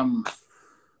 It's,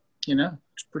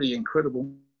 it's pretty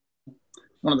incredible.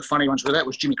 One of the funny ones with that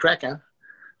was Jimmy Cracker.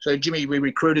 So Jimmy, we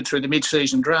recruited through the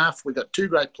mid-season draft. We got 2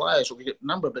 great players, or we get a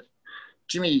number, but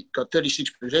Jimmy got 36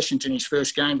 possessions in his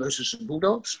first game versus the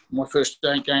Bulldogs. My first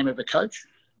game as a coach.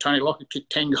 Tony Lockett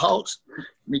kicked 10 goals.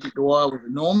 Mickey Dwyer was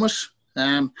enormous.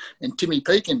 And Timmy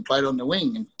Pekin played on the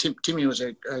wing. And Timmy was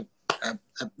a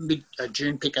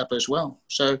June pickup as well.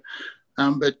 So,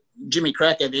 but Jimmy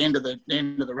Crack at the end of the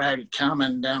road had come,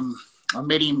 and I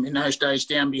met him in those days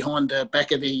down behind the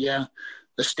back of the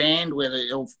stand where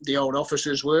the old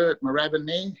officers were at Moorabbin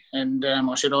there. And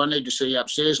I said, I need to see you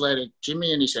upstairs later,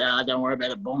 Jimmy. And he said, don't worry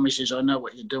about it, Bomb. He says, I know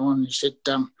what you're doing. He said,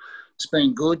 it's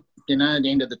been good. The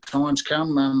end of the time's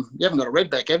come. You haven't got a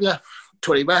redback, have you?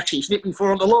 $20. He snipped me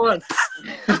 4 on the line.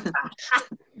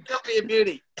 Got me a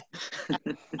beauty.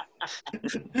 And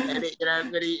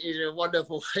but he's a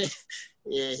wonderful.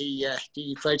 Yeah,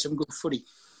 he played some good footy.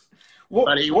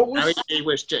 But he was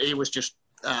just.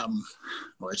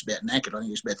 It's about knackered. I think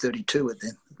he was about 32 at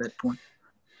that point.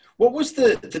 What was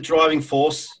the driving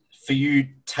force for you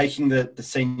taking the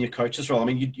senior coach's role? I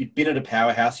mean, you'd been at a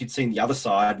powerhouse. You'd seen the other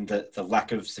side and the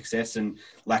lack of success and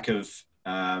lack of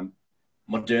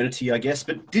modernity, I guess.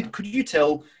 But could you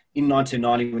tell in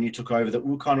 1990 when you took over that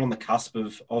we were kind of on the cusp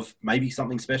of maybe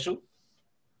something special?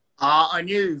 I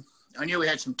knew we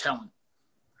had some talent,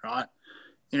 right?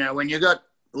 When you got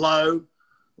Lowe,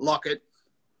 Lockett,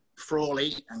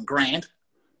 Frawley and Grant,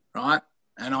 right?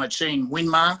 And I'd seen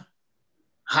Winmar,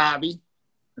 Harvey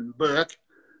and Burke,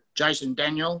 Jason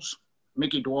Daniels,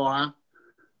 Mickey Dwyer.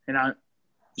 You've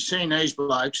seen these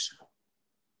blokes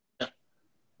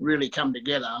really come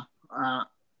together. I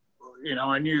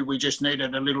knew we just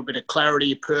needed a little bit of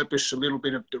clarity, purpose, a little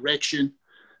bit of direction.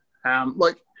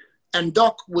 And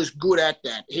Doc was good at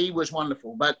that. He was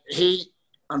wonderful, but he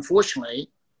unfortunately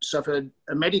suffered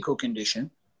a medical condition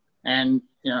and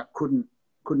couldn't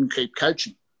keep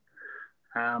coaching.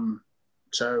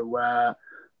 So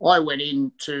I went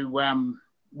into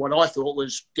what I thought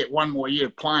was get one more year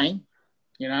playing,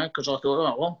 because I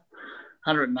thought,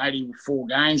 184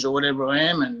 games or whatever I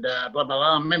am, and blah, blah,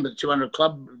 blah. I remember the 200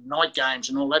 club night games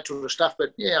and all that sort of stuff.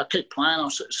 But, yeah, I keep playing. I'll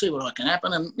see what I can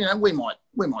happen. And, we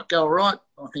might go all right.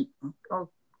 I think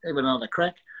I'll have another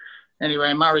crack.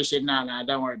 Anyway, Murray said, no,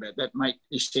 don't worry about that, mate.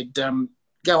 He said,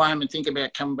 go home and think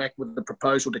about coming back with the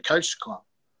proposal to coach the club.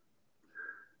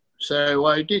 So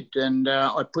I did, and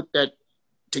I put that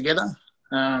together.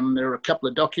 There were a couple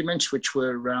of documents which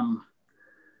were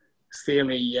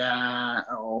fairly, I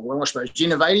suppose,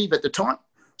 innovative at the time.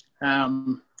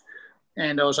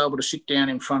 And I was able to sit down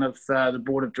in front of the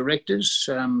board of directors,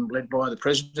 led by the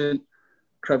president,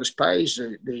 Travis Payes,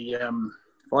 the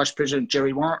vice president,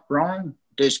 Jerry Ryan,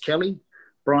 Des Kelly,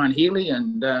 Brian Healy,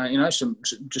 and,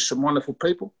 some wonderful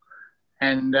people.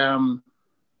 And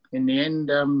in the end,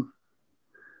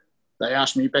 they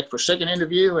asked me back for a second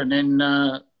interview, and then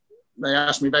they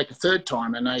asked me back a third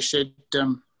time, and they said,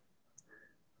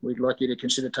 we'd like you to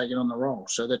consider taking on the role.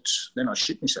 So then I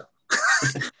shit myself.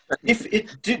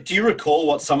 Do you recall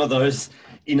what some of those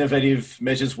innovative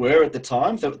measures were at the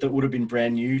time that would have been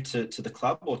brand new to the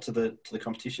club or to the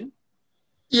competition?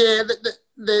 Yeah,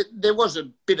 there was a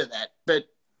bit of that, but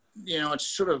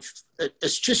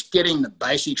it's just getting the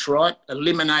basics right,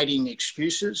 eliminating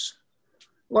excuses.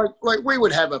 Like we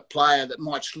would have a player that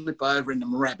might slip over in the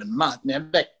Moorabbin mud. Now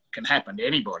that can happen to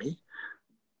anybody.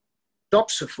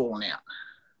 Stops have fallen out,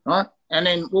 right? And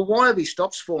then, why have his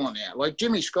stops fallen out? Like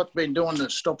Jimmy Scott's been doing the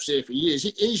stops there for years.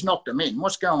 He's knocked them in.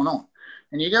 What's going on?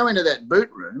 And you go into that boot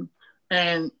room,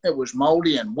 and it was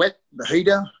mouldy and wet. The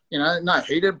heater, no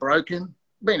heater, broken.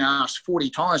 Been asked 40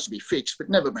 times to be fixed, but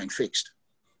never been fixed.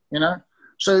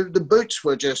 So the boots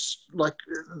were just like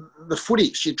the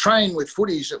footies. You train with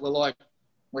footies that were like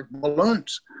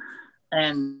balloons,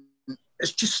 and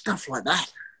it's just stuff like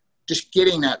that. Just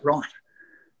getting that right.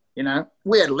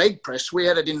 We had leg press. We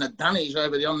had it in the dunnies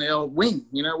on the old wing,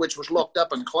 which was locked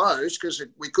up and closed because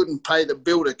we couldn't pay the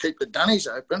bill to keep the dunnies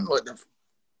open. Like the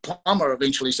plumber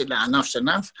eventually said, no, enough's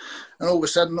enough. And all of a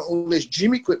sudden, all this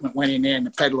gym equipment went in there in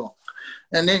the padlock.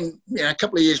 And then, a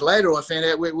couple of years later, I found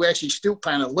out we're actually still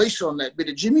paying a lease on that bit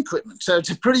of gym equipment. So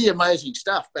it's a pretty amazing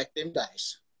stuff back them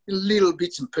days. Little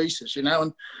bits and pieces,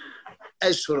 and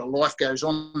as sort of life goes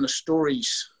on, the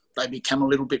stories, they become a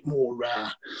little bit more,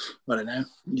 I don't know,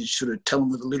 you sort of tell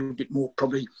them with a little bit more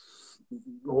probably,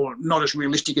 or not as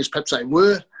realistic as perhaps they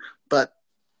were, but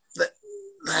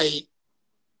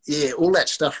all that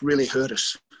stuff really hurt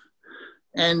us.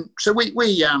 And so we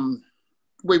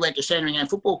went to Sandringham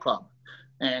Football Club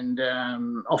and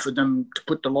offered them to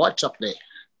put the lights up there.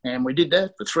 And we did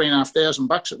that for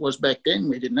 $3,500 it was back then.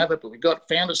 We didn't have it, but we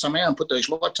found it somehow and put these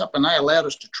lights up, and they allowed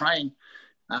us to train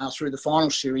through the final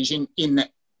series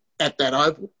at that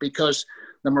oval, because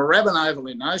the Moorabbin Oval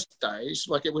in those days,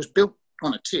 it was built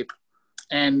on a tip.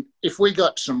 And if we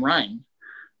got some rain,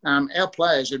 our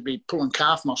players would be pulling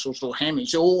calf muscles or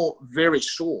hammies, all very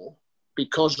sore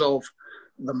because of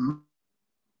the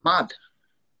mud.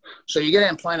 So you get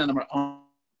down playing on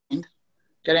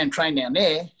go down and train down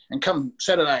there, and come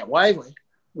Saturday at Waverley,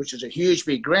 which is a huge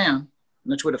big ground,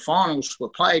 and that's where the finals were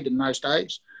played in those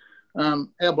days,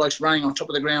 our blokes running on top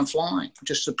of the ground flying,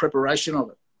 just the preparation of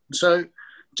it. So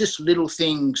just little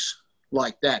things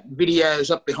like that,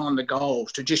 videos up behind the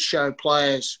goals to just show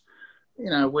players,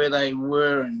 where they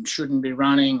were and shouldn't be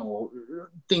running, or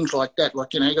things like that.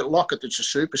 You got Lockett that's a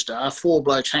superstar, 4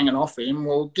 blokes hanging off him.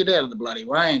 Well, get out of the bloody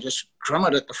way and just drum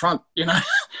it at the front,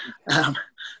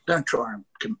 Don't try and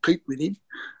compete with him.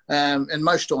 And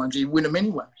most times you win them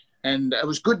anyway. And it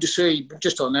was good to see,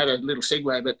 just on that, a little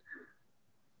segue, but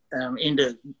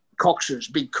into Cox's,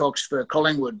 big Cox for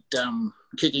Collingwood,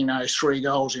 kicking those 3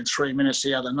 goals in 3 minutes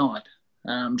the other night,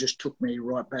 just took me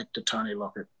right back to Tony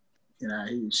Lockett.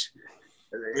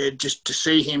 Just to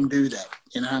see him do that,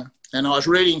 And I was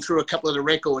reading through a couple of the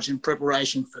records in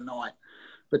preparation for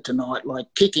tonight,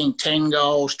 like kicking 10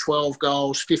 goals, 12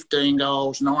 goals, 15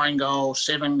 goals, 9 goals,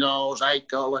 7 goals, 8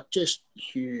 goals, just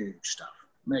huge stuff,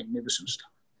 magnificent stuff.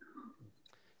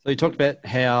 So you talked about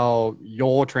how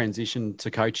your transition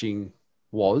to coaching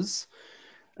was.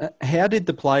 How did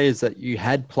the players that you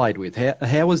had played with,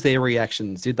 how was their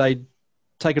reactions? Did they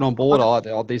take it on board?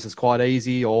 Oh, this is quite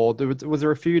easy, or was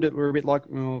there a few that were a bit like,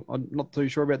 I'm not too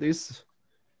sure about this?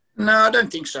 No, I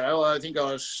don't think so. I think I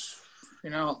was,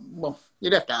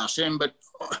 you'd have to ask them. But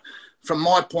from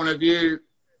my point of view,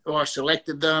 I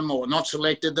selected them or not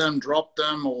selected them, dropped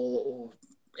them or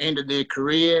ended their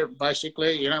career,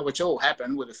 basically, which all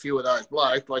happened with a few of those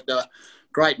blokes. Like the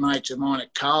great mates of mine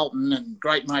at Carlton and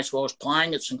great mates while I was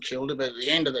playing at St Kilda. But at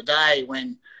the end of the day,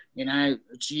 when,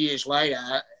 it's years later,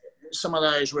 some of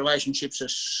those relationships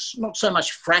are not so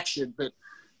much fractured, but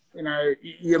you know,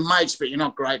 you're mates, but you're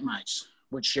not great mates,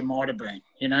 which you might have been,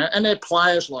 you know. And there are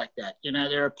players like that. You know,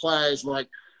 there are players like,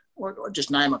 well, I'll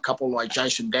just name a couple like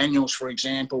Jason Daniels, for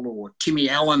example, or Timmy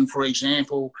Allen, for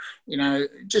example. You know,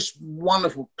 just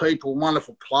wonderful people,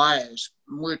 wonderful players.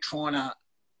 We're trying to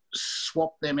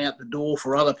swap them out the door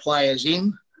for other players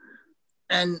in.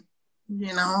 And,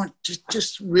 you know, it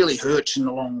just really hurts in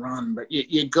the long run. But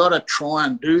you got to try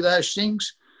and do those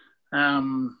things.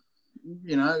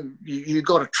 You know, you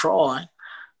got to try,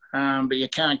 but you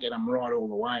can't get them right all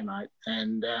the way, mate.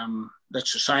 And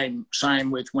that's the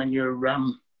same with when you're,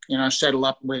 you know, settle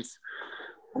up with,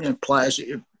 you know, players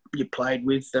that you played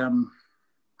with.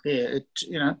 It's,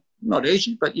 you know, not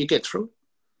easy, but you get through it.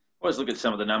 Always look at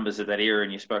some of the numbers of that era,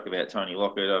 and you spoke about Tony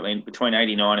Lockett. I mean, between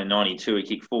 89 and 92, he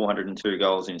kicked 402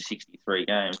 goals in 63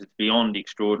 games. It's beyond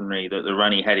extraordinary that the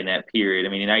run he had in that period. I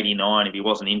mean, in 89, if he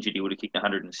wasn't injured, he would have kicked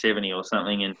 170 or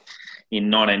something. And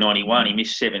in 1991, he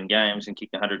missed 7 games and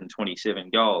kicked 127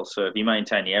 goals. So if you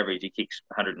maintain the average, he kicks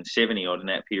 170 odd in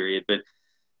that period. But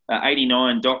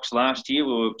 89 Docs last year,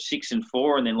 we were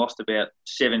 6-4 and then lost about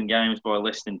 7 games by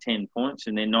less than 10 points.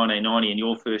 And then 1990 in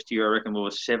your first year, I reckon we were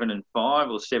 7-5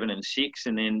 or 7-6.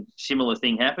 And then similar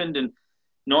thing happened. And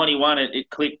 91, it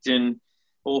clicked and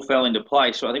all fell into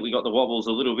place. So I think we got the wobbles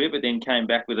a little bit, but then came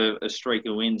back with a streak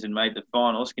of wins and made the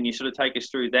finals. Can you sort of take us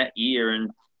through that year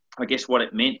and I guess what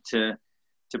it meant to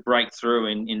break through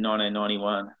in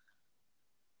 1991?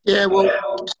 Yeah, well,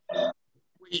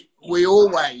 we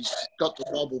always got the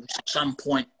wobbles at some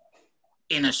point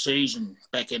in a season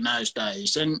back in those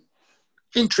days. And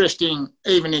interesting,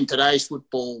 even in today's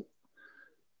football,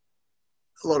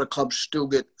 a lot of clubs still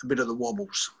get a bit of the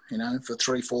wobbles, you know, for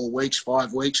 3, 4 weeks,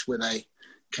 5 weeks where they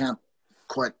can't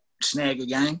quite snag a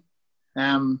game.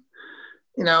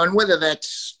 You know, and whether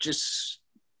that's just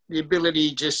the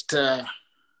ability just to,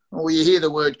 well, you hear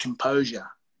the word composure,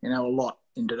 you know, a lot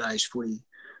in today's footy.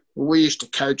 We used to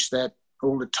coach that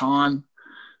all the time,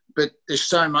 but there's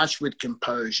so much with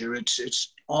composure.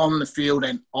 It's on the field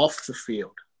and off the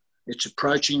field. It's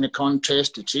approaching the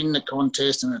contest, it's in the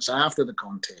contest, and it's after the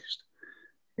contest,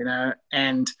 you know,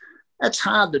 and that's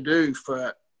hard to do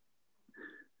for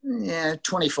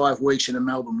 25 weeks in a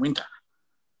Melbourne winter,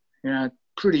 you know,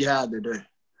 pretty hard to do.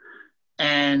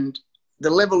 And the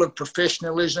level of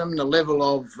professionalism, the level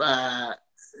of,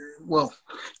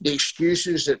 the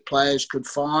excuses that players could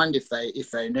find if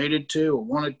they needed to or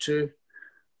wanted to.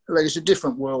 Like, it's a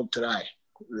different world today,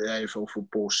 the AFL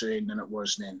football scene, than it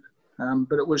was then.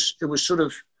 But it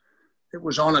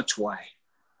was on its way.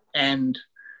 And,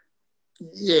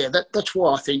 yeah, that's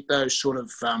why I think those sort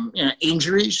of,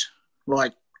 injuries,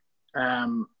 like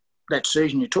that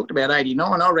season you talked about,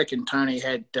 89, I reckon Tony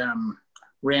had...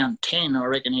 round 10, I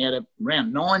reckon he had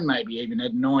round 9 maybe even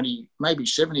had 90, maybe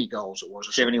 70 goals it was.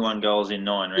 71 goals in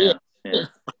 9 rounds.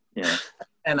 Yeah.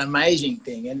 An amazing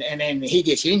thing. And then he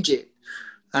gets injured.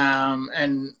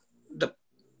 And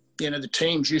the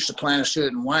teams used to play in a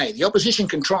certain way. The opposition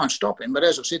can try and stop him, but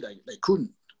as I said, they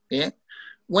couldn't. Yeah.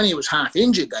 When he was half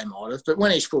injured, they might have, but when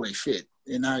he's fully fit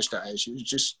in those days, it was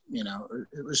just, you know,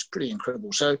 it was pretty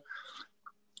incredible. So,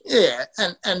 yeah,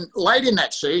 and late in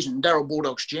that season, Darryl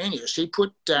Bulldogs Genius, he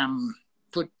put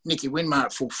Nicky Winmar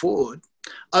at full forward,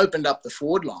 opened up the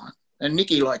forward line, and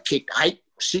Nicky kicked 8,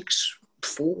 6,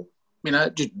 4, you know,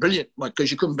 just brilliant,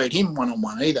 because you couldn't beat him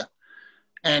one-on-one either.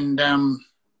 And,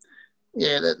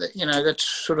 that's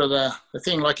sort of the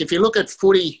thing. Like, if you look at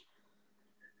footy,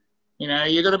 you know,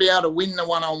 you've got to be able to win the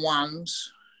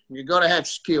one-on-ones, you've got to have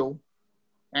skill,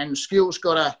 and skill's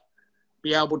got to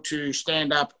be able to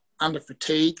stand up under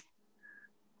fatigue,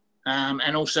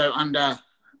 and also under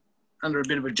a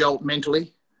bit of a jolt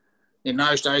mentally in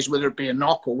those days, whether it be a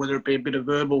knock or whether it be a bit of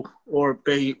verbal or it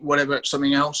be whatever,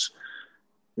 something else.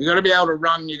 You've got to be able to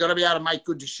run. You've got to be able to make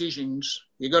good decisions.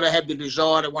 You've got to have the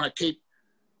desire to want to keep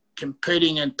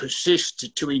competing and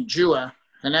persist to endure.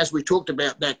 And as we talked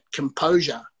about, that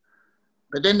composure.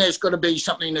 But then there's got to be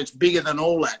something that's bigger than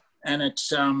all that. And it's,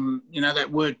 that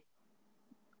word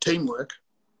teamwork.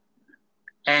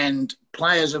 And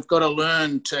players have got to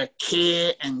learn to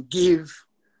care and give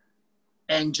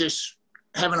and just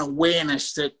have an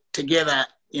awareness that together,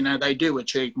 you know, they do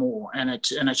achieve more. And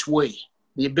it's we.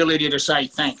 The ability to say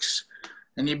thanks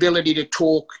and the ability to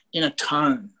talk in a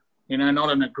tone, you know,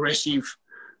 not an aggressive,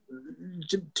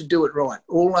 to do it right.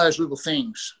 All those little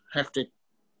things have to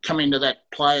come into that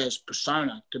player's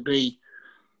persona to be,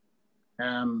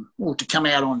 to come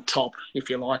out on top, if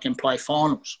you like, and play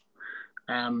finals.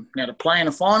 Now, to play in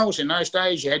the finals in those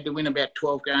days, you had to win about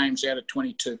 12 games out of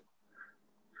 22,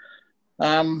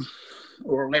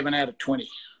 or 11 out of 20.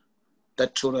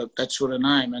 That sort of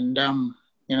name, and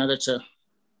that's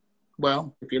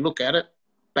Well, if you look at it,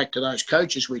 back to those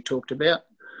coaches we talked about,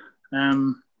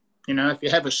 if you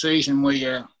have a season where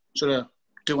you're sort of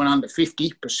doing under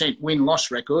 50%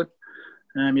 win-loss record,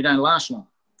 you don't last long.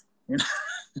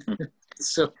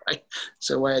 So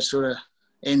the way it sort of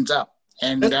ends up.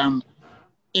 And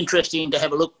interesting to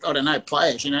have a look, I don't know,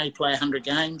 players, you play 100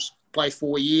 games, play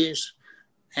 4 years.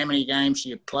 How many games do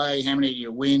you play? How many do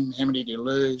you win? How many do you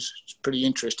lose? It's pretty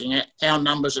interesting. Our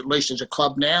numbers, at least as a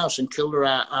club now, St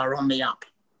Kilda are on the up.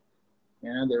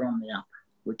 They're on the up,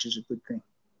 which is a good thing.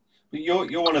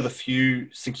 You're one of the few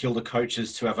St Kilda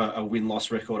coaches to have a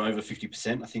win-loss record over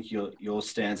 50%. I think yours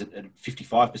stands at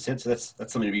 55%, so that's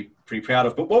something to be pretty proud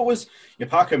of. But what was,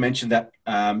 Parko mentioned that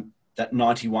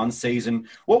 91 season.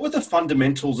 What were the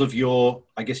fundamentals of your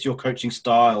coaching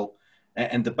style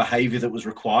and the behaviour that was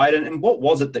required? And what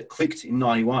was it that clicked in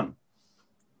 91?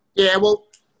 Yeah, well,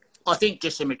 I think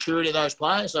just the maturity of those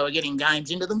players. They were getting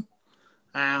games into them.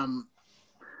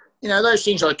 Those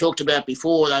things I talked about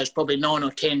before, those probably 9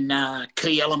 or 10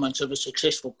 key elements of a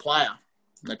successful player,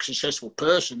 a successful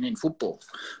person in football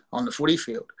on the footy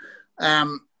field.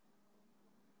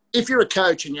 If you're a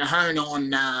coach and you hone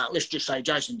on, let's just say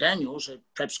Jason Daniels,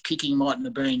 perhaps kicking mightn't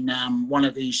have been one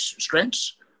of his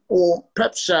strengths, or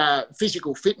perhaps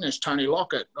physical fitness, Tony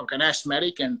Lockett, like an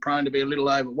asthmatic and prone to be a little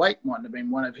overweight, mightn't have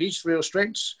been one of his real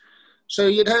strengths. So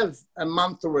you'd have a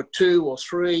month or 2 or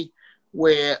 3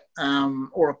 where,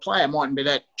 or a player mightn't be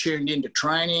that tuned into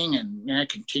training and,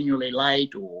 continually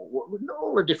late, or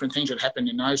all the different things that happened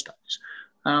in those days.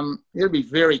 You'd be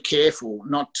very careful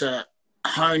not to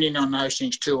hone in on those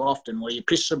things too often, where you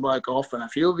piss the bloke off and a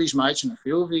few of his mates and a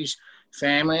few of his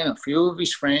family and a few of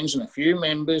his friends and a few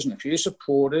members and a few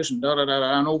supporters and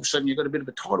and all of a sudden you've got a bit of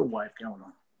a tidal wave going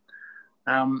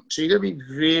on. So you've got to be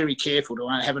very careful to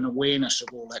have an awareness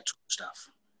of all that sort of stuff.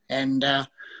 And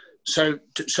so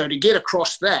to get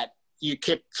across that, you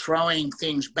kept throwing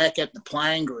things back at the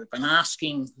playing group and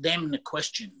asking them the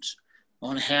questions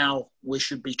on how we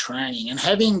should be training and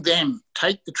having them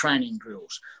take the training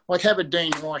drills. Like have a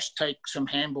Dean Rice take some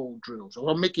handball drills,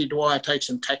 or a Mickey Dwyer take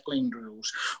some tackling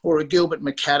drills, or a Gilbert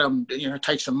McAdam,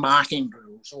 take some marking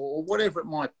drills, or whatever it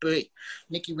might be.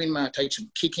 Nicky Winmar take some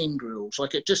kicking drills.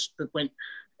 Like it went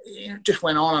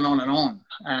on and on and on.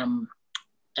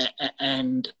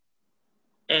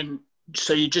 And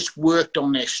so you just worked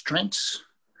on their strengths.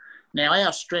 Now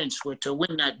our strengths were to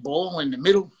win that ball in the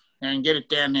middle and get it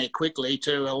down there quickly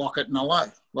to a Lockett and a Low.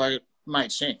 Like it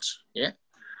made sense, yeah?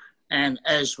 And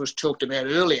as was talked about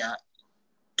earlier,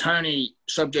 Tony,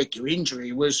 subject to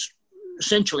injury, was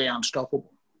essentially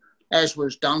unstoppable, as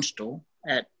was Dunstall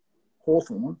at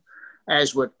Hawthorn,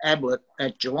 as was Ablett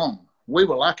at Geelong. We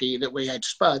were lucky that we had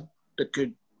Spud that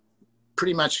could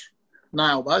pretty much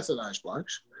nail both of those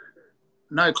blokes.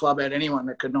 No club had anyone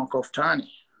that could knock off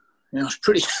Tony. It was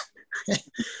pretty,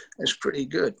 pretty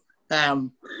good.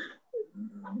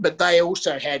 But they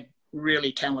also had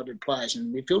really talented players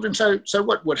in midfield. And so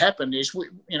what would happen is,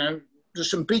 there's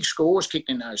some big scores kicked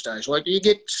in those days. Like you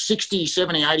get 60,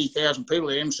 70, 80,000 people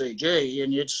at MCG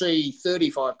and you'd see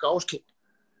 35 goals kicked.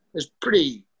 It's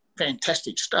pretty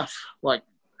fantastic stuff, like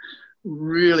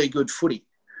really good footy.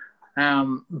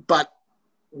 But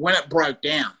when it broke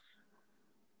down,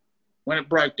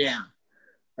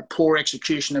 a poor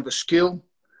execution of a skill,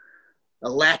 a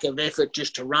lack of effort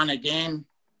just to run again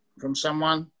from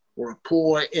someone, or a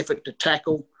poor effort to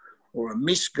tackle, or a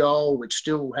missed goal, which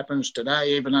still happens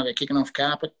today, even though they're kicking off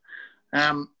carpet.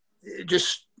 The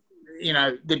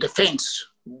defence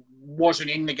wasn't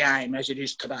in the game as it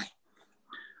is today.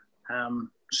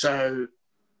 So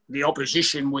the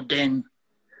opposition would then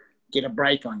get a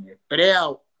break on you. But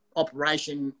our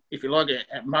operation, if you like,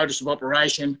 a modus of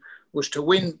operation was to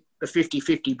win the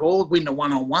 50-50 ball, win the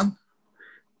one-on-one,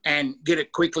 and get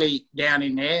it quickly down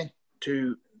in there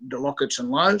to the Locketts and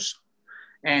Lows.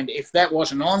 And if that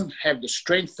wasn't on, have the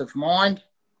strength of mind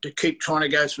to keep trying to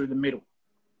go through the middle.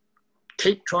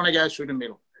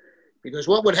 Because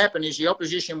what would happen is the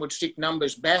opposition would stick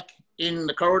numbers back in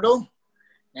the corridor,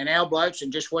 and our blokes,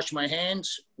 and just wash my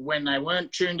hands, when they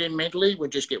weren't tuned in mentally,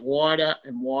 would just get wider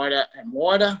and wider and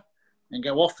wider and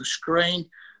go off the screen,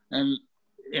 and,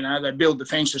 they build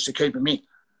defences to keep them in.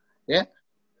 Yeah?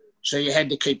 So you had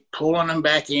to keep pulling them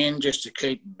back in just to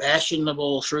keep bashing the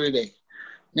ball through there.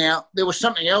 Now, there was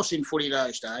something else in footy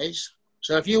those days.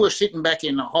 So if you were sitting back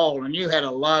in the hole and you had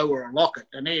a Low or a Lockett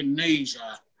and their knees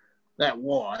are that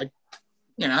wide,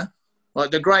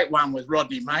 like the great one with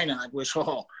Rodney Maynard was,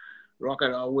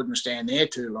 Rocket, I wouldn't stand there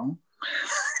too long.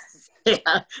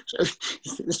 Yeah, so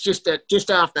it's just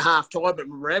after half time at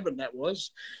Moorabbin that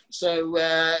was. So,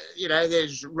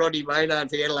 there's Roddy Maynard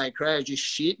for the Adelaide Crows just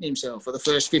shitting himself for the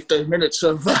first 15 minutes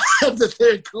of the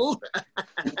third quarter.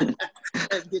 And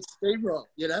gets steamrolled,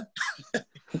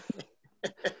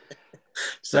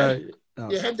 So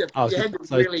you had to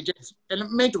really just,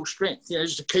 and mental strength,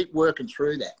 just to keep working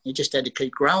through that. You just had to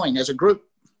keep growing as a group.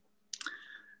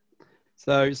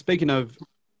 So speaking of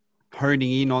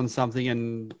honing in on something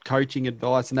and coaching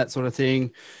advice and that sort of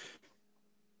thing,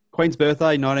 Queen's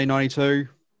birthday, 1992,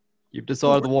 you've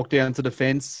decided to walk down to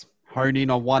defence, hone in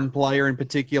on one player in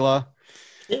particular.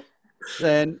 Yeah.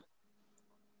 Then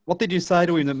what did you say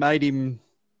to him that made him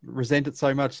resent it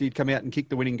so much that he'd come out and kick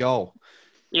the winning goal?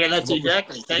 Yeah, that's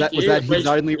exactly. Thank you. Was that his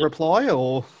only reply,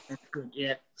 or? That's good,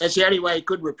 yeah. That's the only way he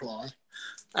could reply.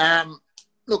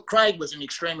 Look, Craig was an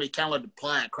extremely talented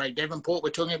player. Craig Devonport we're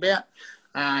talking about.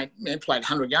 Played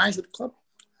 100 games with the club.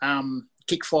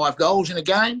 Kicked 5 goals in a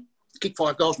game. Kicked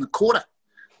 5 goals in a quarter.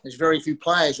 There's very few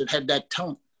players that had that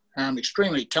talent.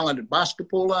 Extremely talented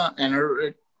basketballer and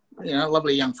a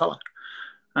lovely young fella.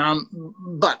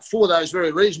 But for those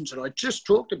very reasons that I just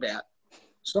talked about,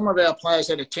 some of our players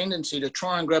had a tendency to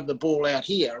try and grab the ball out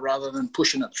here rather than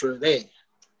pushing it through there.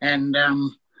 And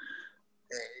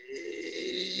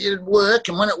it'd work,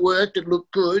 and when it worked, it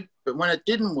looked good. But when it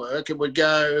didn't work, it would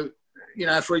go,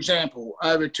 for example,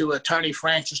 over to a Tony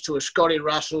Francis, to a Scotty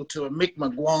Russell, to a Mick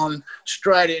McGuan,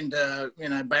 straight into,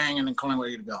 banging and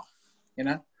Collingwood to go,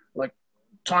 like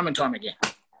time and time again.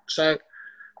 So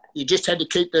you just had to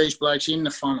keep these blokes in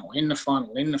the funnel, and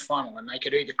they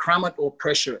could either crumb it or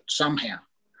pressure it somehow.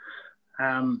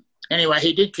 Anyway,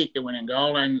 he did kick the winning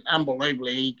goal, and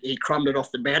unbelievably, he crumbed it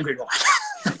off the boundary line.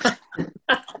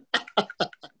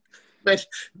 But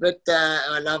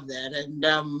I love that. And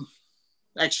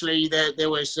actually, there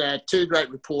was 2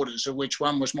 great reporters, of which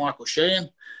one was Michael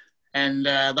Sheehan, and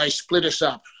they split us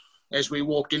up as we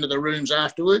walked into the rooms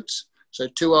afterwards. So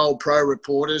 2 old pro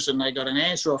reporters, and they got an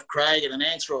answer off Craig and an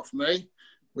answer off me,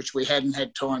 which we hadn't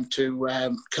had time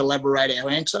to collaborate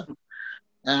our answer.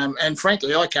 And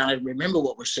frankly, I can't even remember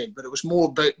what was said, but it was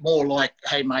more like,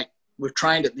 hey, mate, we've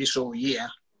trained at this all year.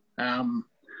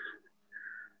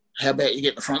 How about you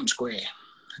get the front and square?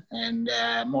 And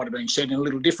might have been said in a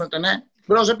little different than that.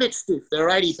 But I was a bit stiff. There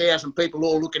were 80,000 people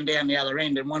all looking down the other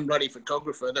end, and one bloody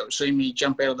photographer that would see me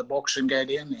jump out of the box and go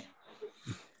down there.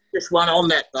 Just one on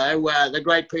that, though. The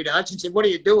great Peter Hudson said, "What are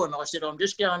you doing?" I said, "I'm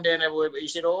just going down there." He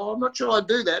said, "Oh, I'm not sure I'd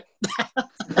do that."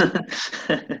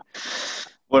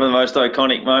 One of the most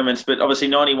iconic moments, but obviously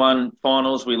 91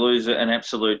 finals, we lose an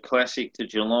absolute classic to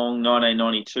Geelong.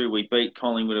 1992, we beat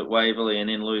Collingwood at Waverley and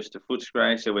then lose to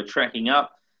Footscray, so we're tracking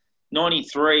up.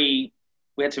 93,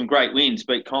 we had some great wins,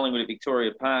 beat Collingwood at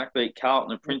Victoria Park, beat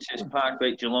Carlton at Princess Park,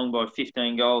 beat Geelong by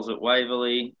 15 goals at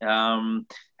Waverley,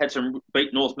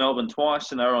 beat North Melbourne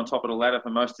twice, and they were on top of the ladder for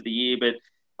most of the year, but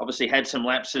obviously had some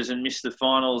lapses and missed the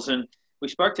finals. And we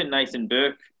spoke to Nathan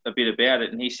Burke a bit about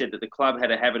it, and he said that the club had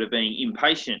a habit of being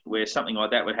impatient where something like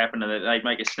that would happen and that they'd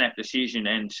make a snap decision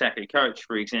and sack a coach,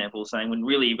 for example, saying when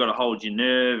really you've got to hold your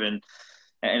nerve, and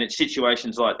it's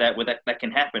situations like that where that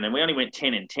can happen. And we only went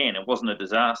 10-10. It wasn't a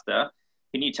disaster.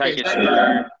 Can you take us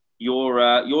through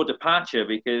your departure?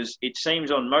 Because it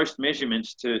seems on most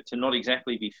measurements to not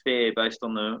exactly be fair based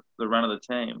on the run of the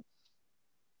team.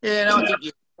 Yeah, no, I think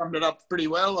you summed it up pretty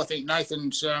well. I think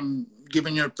Nathan's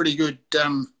given you a pretty good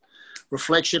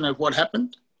reflection of what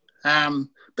happened.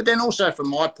 But then also from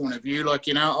my point of view,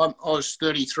 I was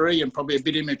 33 and probably a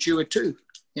bit immature too,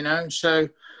 so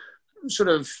sort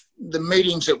of the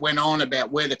meetings that went on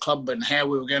about where the club and how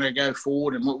we were going to go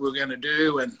forward and what we were going to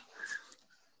do, and,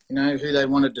 who they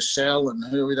wanted to sell and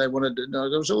who they wanted to know.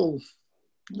 It was all,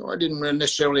 I didn't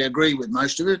necessarily agree with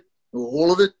most of it or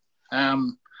all of it.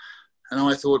 And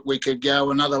I thought we could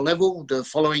go another level the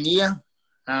following year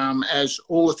as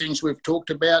all the things we've talked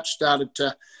about started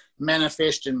to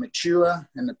manifest and mature,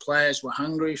 and the players were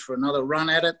hungry for another run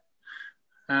at it.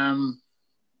 And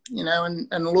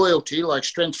loyalty, like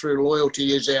strength through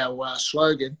loyalty is our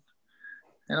slogan.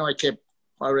 And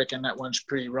I reckon that one's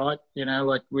pretty right.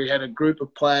 We had a group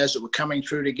of players that were coming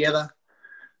through together,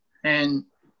 and,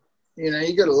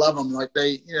 you got to love them.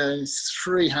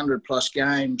 300 plus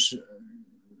games,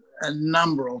 a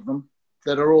number of them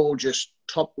that are all just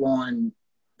top line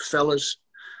fellas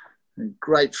and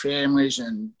great families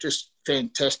and just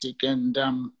fantastic. And,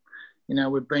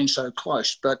 we've been so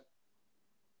close, but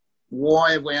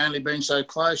why have we only been so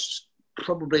close?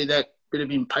 Probably that bit of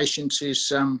impatience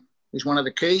is one of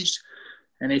the keys.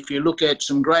 And if you look at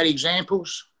some great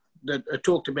examples that are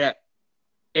talked about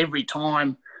every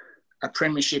time a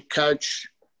premiership coach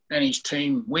and his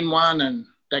team win one, and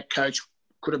that coach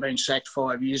could have been sacked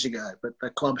 5 years ago, but the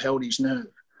club held his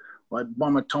nerve. Like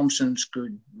Bomber Thompson's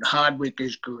good, Hardwick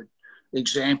is good,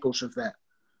 examples of that.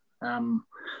 And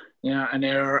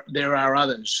there are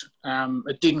others.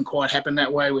 It didn't quite happen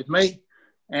that way with me,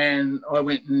 and I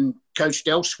went and coached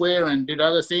elsewhere and did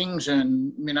other things,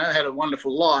 and had a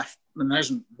wonderful life, and it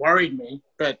hasn't worried me.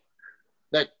 But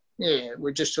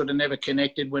we just sort of never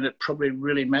connected when it probably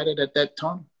really mattered at that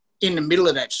time. In the middle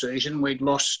of that season, we'd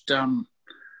lost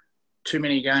too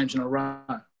many games in a row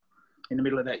in the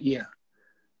middle of that year,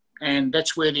 and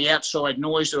that's where the outside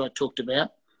noise that I talked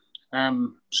about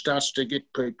starts to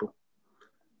get people.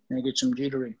 And get some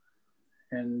jittery.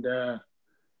 And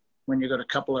when you've got a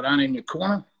couple that aren't in your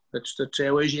corner, that's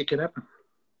how easy it can happen.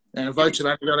 And the votes have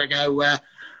only got to go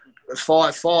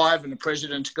 5-5 and the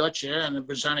president's got you, and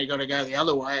it's only got to go the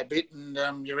other way a bit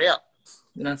and you're out.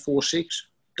 4-6,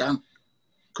 done.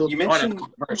 You mentioned, I don't know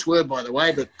what votes were, by the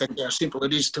way, but that's how simple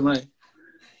it is to me.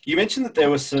 You mentioned that there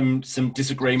were some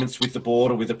disagreements with the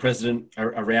board or with the president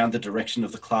around the direction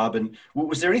of the club. And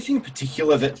was there anything in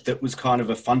particular that was kind of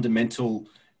a fundamental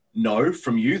no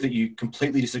from you that you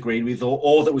completely disagreed with,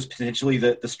 or that was potentially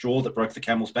the straw that broke the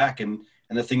camel's back and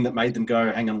the thing that made them go,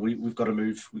 hang on, we've got to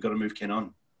move Ken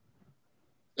on?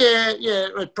 Yeah,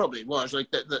 it probably was.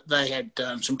 Like they had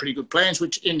some pretty good plans,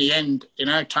 which in the end,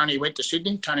 Tony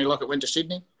Lockett went to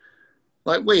Sydney.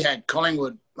 Like we had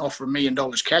Collingwood offer $1 million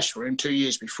cash for him 2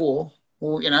 years before.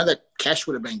 Well, that cash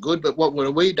would have been good, but what would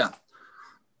have we done?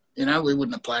 We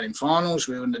wouldn't have played in finals.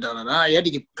 We wouldn't have done it. You had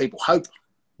to give people hope.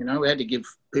 We had to give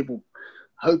people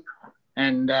hope,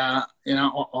 and I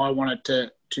wanted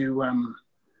to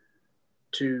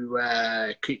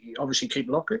obviously keep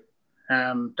Lockett.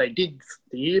 They did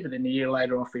the year, but then the year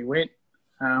later off he went.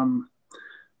 So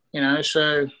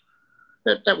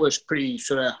that was pretty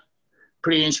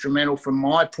instrumental from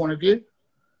my point of view.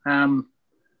 But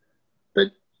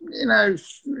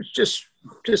it's just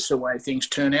the way things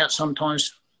turn out.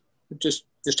 Sometimes it just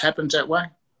happens that way.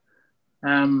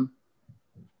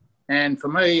 And for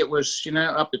me, it was,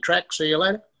 up the track, see you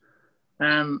later.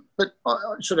 But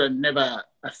I sort of never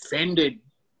offended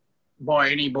by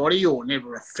anybody or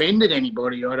never offended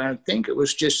anybody, I don't think. It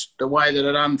was just the way that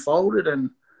it unfolded.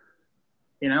 And,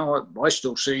 I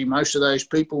still see most of those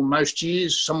people most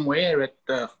years somewhere at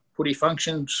footy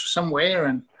functions somewhere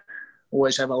and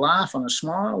always have a laugh and a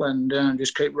smile and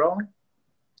just keep rolling.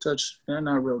 So it's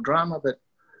no real drama. But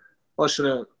I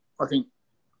think,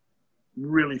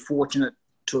 really fortunate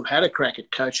to have had a crack at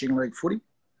coaching league footy.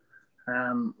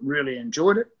 Really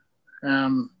enjoyed it.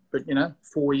 But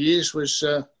 4 years was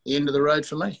the end of the road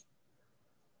for me.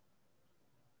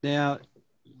 Now,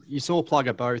 you saw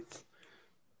Plugger both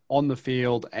on the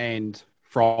field and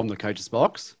from the coach's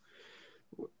box.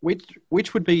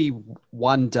 Which would be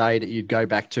one day that you'd go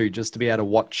back to just to be able to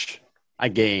watch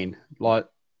again? Like,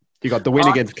 you got the win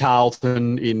against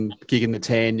Carlton in kicking the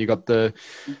 10. You got the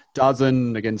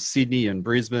dozen against Sydney and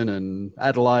Brisbane and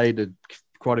Adelaide.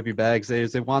 Quite a few bags there.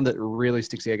 Is there one that really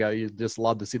sticks out? You just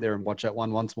love to sit there and watch that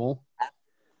one once more?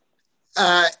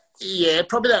 Yeah,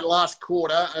 probably that last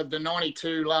quarter of the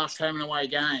 92 last home and away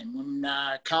game when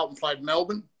Carlton played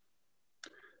Melbourne.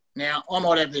 Now, I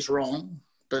might have this wrong,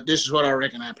 but this is what I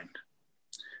reckon happened.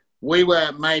 We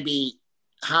were maybe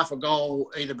half a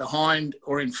goal either behind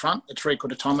or in front at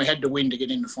three-quarter time. We had to win to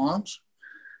get in the finals.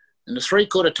 And the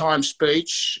three-quarter time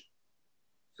speech,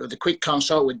 the quick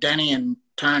consult with Danny and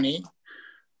Tony,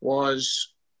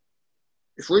 was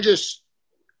if we just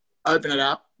open it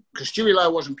up, because Stewie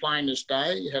Lowe wasn't playing this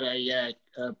day. He had a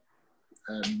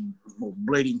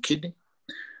bleeding kidney.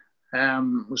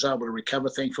 Was able to recover,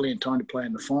 thankfully, in time to play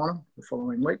in the final the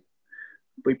following week.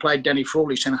 We played Danny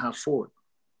Frawley centre-half forward.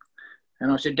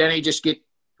 And I said, Danny,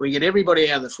 we get everybody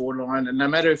out of the forward line, and no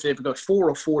matter if they've got 4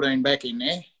 or 14 back in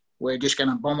there, we're just going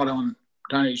to bomb it on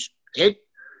Tony's head.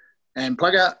 And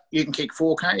Plugger, you can kick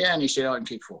 4, can't you? And he said, I can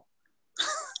kick 4.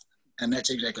 And that's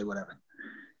exactly what happened.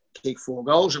 Kicked 4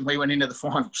 goals, and we went into the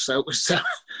finals. So it was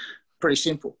pretty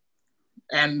simple.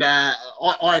 And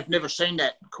I've never seen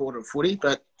that quarter of footy,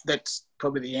 but that's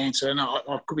probably the answer. And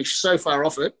I could be so far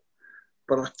off it,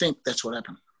 but I think that's what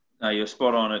happened. No, you're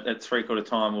spot on. At three-quarter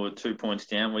time, we were 2 points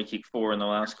down. We kicked 4 in the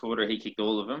last quarter. He kicked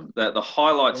all of them. The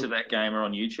highlights of that game are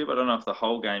on YouTube. I don't know if the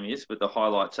whole game is, but the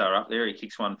highlights are up there. He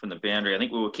kicks one from the boundary. I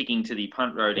think we were kicking to the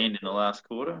punt road end in the last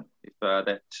quarter, if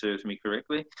that serves me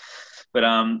correctly. But,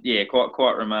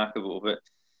 quite remarkable. But,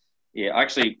 yeah, I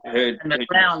actually heard... And the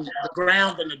ground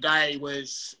in the day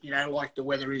was, like the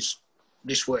weather is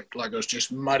this week. Like it was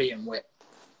just muddy and wet.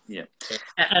 Yeah.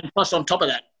 And plus on top of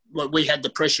that, we had the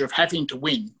pressure of having to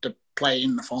win to play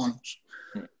in the finals.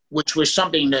 which was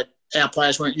something that our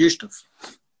players weren't used to.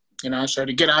 So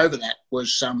to get over that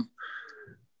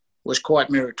was quite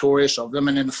meritorious of them.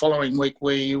 And then the following week,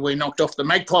 we knocked off the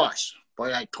Magpies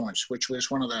by 8 points, which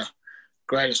was one of the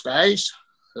greatest days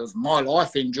of my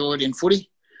life enjoyed in footy.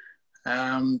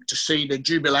 To see the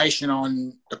jubilation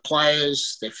on the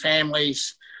players, their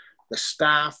families, the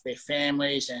staff, their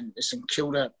families, and the St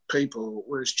Kilda people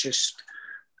was just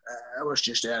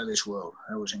out of this world.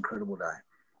 It was an incredible day.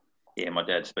 Yeah, my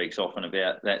dad speaks often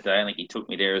about that day. I think he took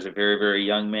me there as a very, very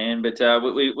young man. But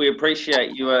we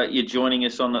appreciate you joining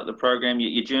us on the program.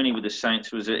 Your journey with the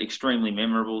Saints was extremely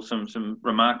memorable. Some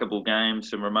remarkable games,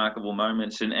 some remarkable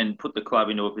moments, and put the club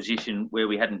into a position where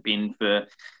we hadn't been for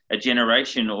a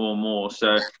generation or more.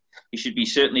 So you should be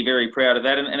certainly very proud of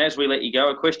that. And as we let you go,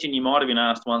 a question you might have been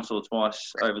asked once or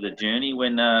twice over the journey: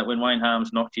 when Wayne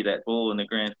Harmes knocked you that ball in the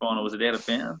grand final, was it out of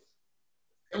bounds?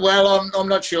 Well, I'm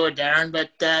not sure, Darren,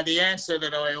 but the answer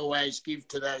that I always give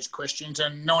to those questions,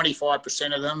 and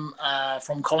 95% of them are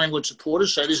from Collingwood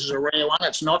supporters, so this is a rare one.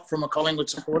 It's not from a Collingwood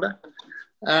supporter.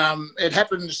 It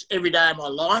happens every day of my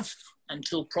life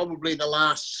until probably the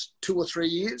last 2 or 3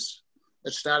 years.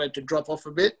 It started to drop off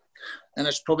a bit, and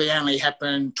it's probably only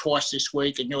happened twice this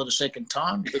week, and you're the second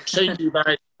time. But seeing you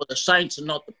vote for the Saints and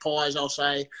not the Pies, I'll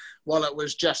say, well, it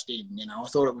was just in. I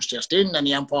thought it was just in, and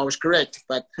the umpire was correct.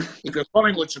 But if you're a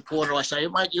Collingwood supporter, I say,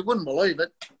 mate, you wouldn't believe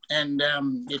it. And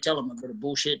you tell them a bit of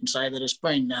bullshit and say that it's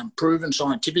been proven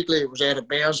scientifically it was out of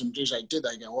bounds, and geez, did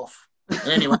they go off?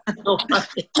 Anyway.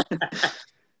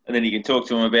 And then you can talk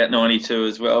to them about 92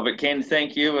 as well. But Ken,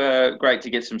 thank you. Great to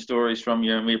get some stories from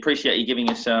you, and we appreciate you giving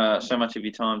us so much of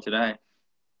your time today.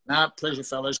 No, pleasure,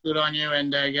 fellas. Good on you,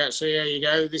 and see how you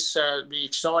go. This will be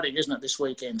exciting, isn't it, this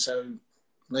weekend? So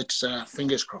let's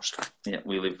fingers crossed. Yeah,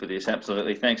 we live for this.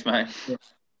 Absolutely. Thanks, mate. Yeah.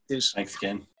 Cheers. Thanks,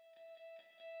 Ken.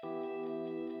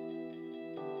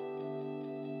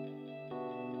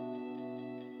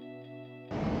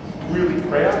 Really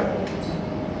proud.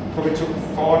 Probably took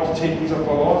 5 to 10 years of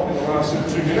my life in the last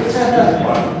 2 minutes.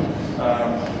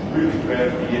 Really proud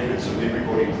of the efforts of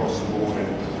everybody across the board.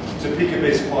 And to pick a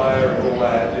best player and all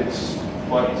that, it's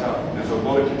bloody tough. There's a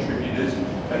lot of contributors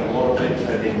and a lot of people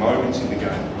had their moments in the game.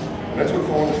 And that's what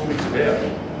finals footy's about.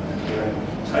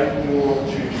 Taking your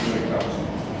opportunity when it comes.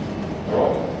 All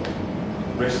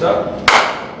right? Rest up.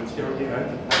 Let's go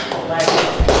again,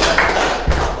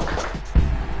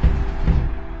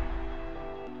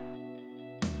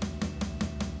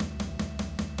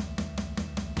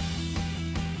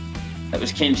 That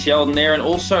was Ken Sheldon there, and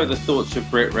also the thoughts of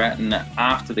Brett Ratton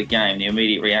after the game. The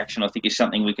immediate reaction, I think, is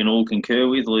something we can all concur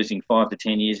with. Losing 5 to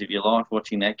 10 years of your life,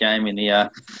 watching that game in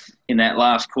that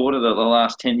last quarter, the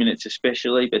last 10 minutes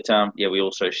especially. But we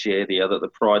also share the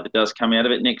pride that does come out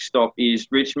of it. Next stop is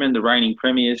Richmond, the reigning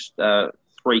premiers, 3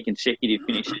 consecutive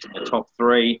finishes in the top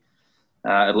 3.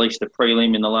 At least the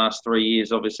prelim in the last 3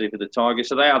 years, obviously, for the Tigers.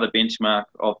 So they are the benchmark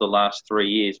of the last 3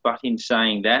 years. But in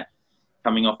saying that,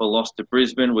 coming off a loss to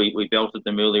Brisbane, we belted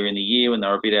them earlier in the year when they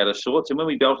were a bit out of sorts. And when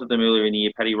we belted them earlier in the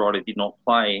year, Paddy Ryder did not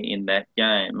play in that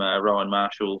game. Rowan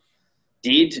Marshall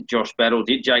did. Josh Battle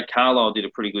did. Jake Carlisle did a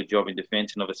pretty good job in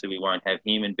defence, and obviously we won't have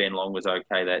him. And Ben Long was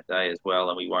okay that day as well,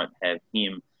 and we won't have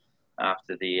him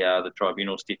after the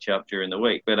tribunal stitch-up during the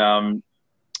week. But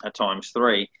times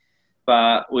 3.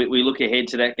 But we look ahead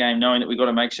to that game knowing that we've got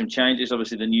to make some changes.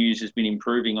 Obviously, the news has been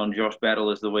improving on Josh Battle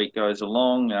as the week goes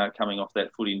along, coming off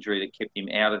that foot injury that kept him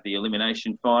out of the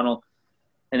elimination final.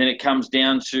 And then it comes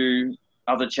down to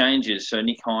other changes. So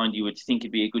Nick Hind, you would think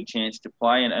it'd be a good chance to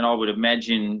play. And I would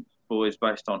imagine, boys,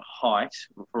 based on height,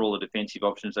 for all the defensive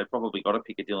options, they've probably got to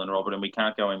pick a Dylan Robertson. We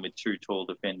can't go in with 2 tall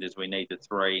defenders. We need the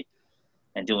 3.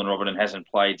 And Dylan Robertson hasn't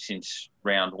played since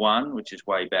round 1, which is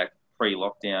way back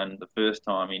pre-lockdown the first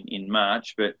time in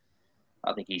March, but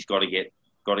I think he's got to get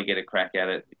a crack at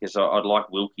it, because I'd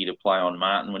like Wilkie to play on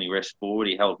Martin when he rests forward.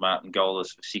 He held Martin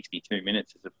goalless for 62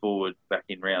 minutes as a forward back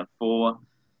in round 4.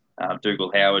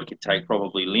 Dougal Howard could take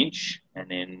probably Lynch, and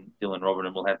then Dylan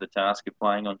Robertson will have the task of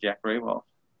playing on Jack Rewalt.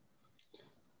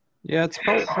 Yeah, it's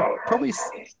probably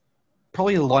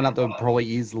a lineup that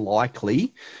probably is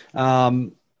likely.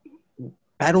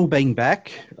 Battle being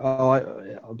back, I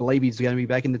believe he's going to be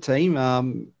back in the team.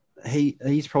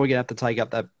 He's probably going to have to take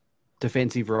up that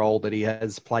defensive role that he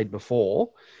has played before.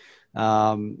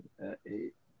 I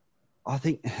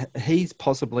think he's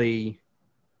possibly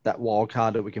that wild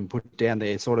card that we can put down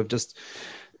there, sort of just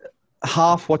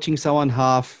half watching someone,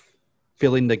 half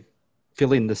fill in the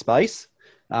space.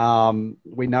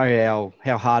 We know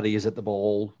how hard he is at the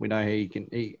ball. We know he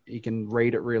can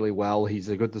read it really well. He's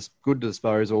a good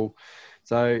disposal.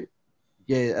 So,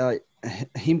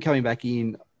 him coming back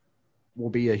in will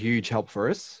be a huge help for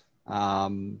us.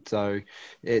 So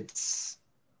it's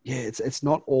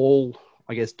not all,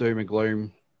 I guess, doom and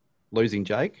gloom losing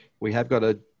Jake. We have got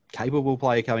a capable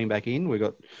player coming back in. We've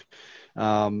got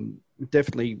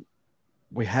definitely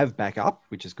we have backup,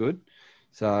 which is good.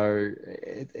 So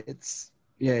it's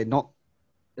not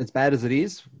as bad as it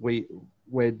is.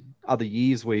 Where other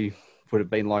years we would have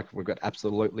been like we've got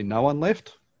absolutely no one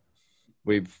left.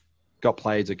 We've got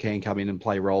players who can come in and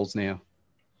play roles now.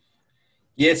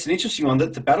 Yeah, it's an interesting one.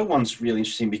 The Battle one's really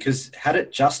interesting because had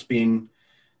it just been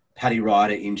Paddy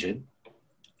Ryder injured,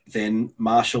 then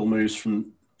Marshall moves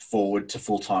from forward to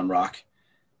full-time ruck.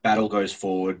 Battle goes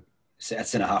forward, at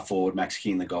centre-half forward, Max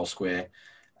King the goal square.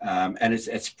 And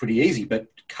it's pretty easy. But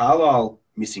Carlisle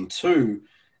missing 2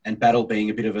 and Battle being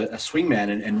a bit of a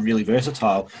swingman and really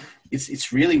versatile,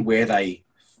 it's really where they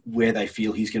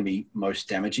feel he's going to be most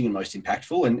damaging and most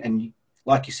impactful. And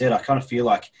like you said, I kind of feel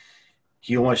like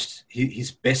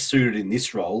he's best suited in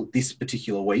this role, this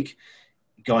particular week,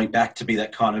 going back to be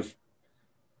that kind of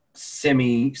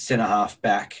semi-centre-half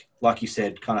back, like you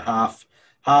said, kind of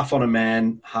half on a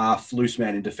man, half loose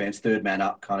man in defence, third man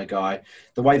up kind of guy.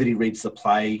 The way that he reads the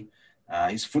play,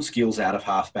 his foot skills out of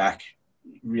half-back,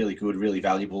 really good, really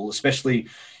valuable, especially,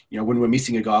 when we're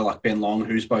missing a guy like Ben Long,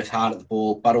 who's both hard at the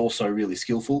ball, but also really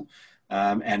skillful.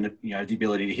 And, the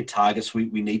ability to hit targets, we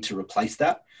need to replace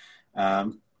that.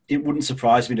 It wouldn't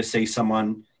surprise me to see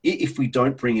someone, if we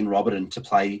don't bring in Robertson to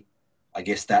play, I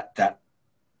guess, that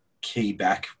key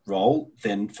back role,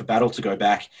 then for Battle to go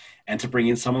back and to bring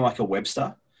in someone like a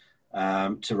Webster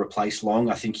to replace Long.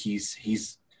 I think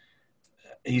he's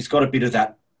got a bit of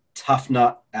that tough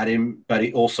nut at him,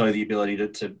 but also the ability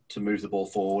to move the ball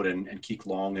forward and kick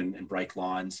long and break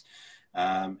lines.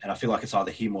 And I feel like it's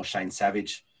either him or Shane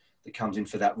Savage that comes in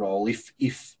for that role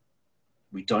if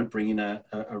we don't bring in a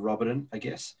Robertson, I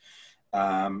guess,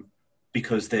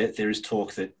 because there is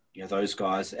talk that those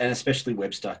guys, and especially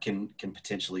Webster, can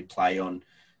potentially play on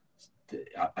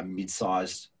a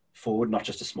mid-sized forward, not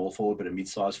just a small forward, but a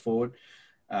mid-sized forward.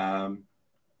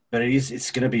 But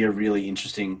it's going to be a really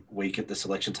interesting week at the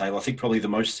selection table. I think probably the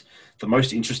most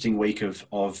interesting week of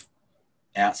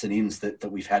outs and ins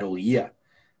that we've had all year,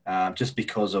 just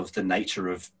because of the nature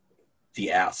of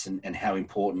the outs and how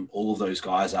important all of those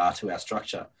guys are to our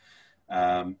structure.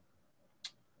 But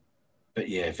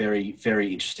yeah, very,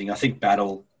 very interesting. I think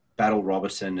Battle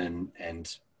Robertson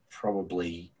and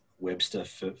probably Webster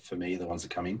for me are the ones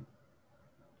that come in.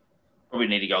 Probably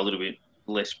need to go a little bit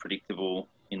less predictable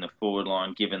in the forward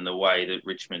line, given the way that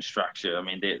Richmond structure. I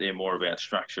mean, they're more about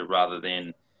structure rather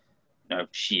than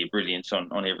sheer brilliance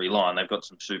on every line. They've got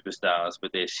some superstars,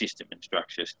 but their system and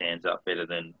structure stands up better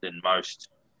than most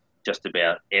just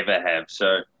about ever have.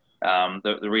 So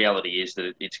the reality is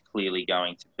that it's clearly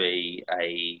going to be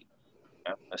a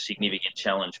significant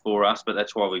challenge for us, but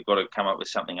that's why we've got to come up with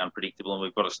something unpredictable, and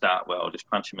we've got to start well. Just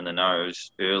punch them in the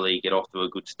nose early, get off to a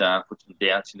good start, put some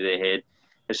doubts into their head.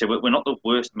 As I said, we're not the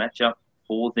worst matchup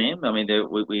for them. I mean,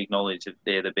 we acknowledge that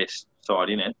they're the best side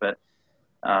in it, but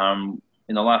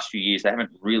in the last few years, they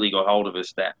haven't really got hold of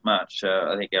us that much.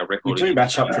 I think our record... We do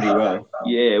match up pretty well.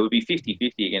 Yeah, it would be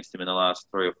 50-50 against them in the last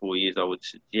 3 or 4 years, I would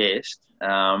suggest,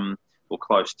 or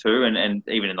close to. And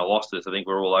even in the losses, I think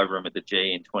we're all over them at the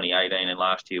G in 2018, and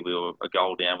last year we were a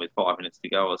goal down with 5 minutes to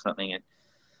go or something, and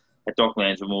at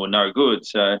Docklands we were no good.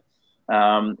 So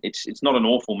it's not an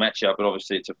awful matchup, but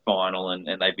obviously it's a final, and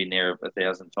they've been there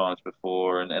 1,000 times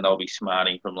before, and they'll be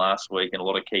smarting from last week, and a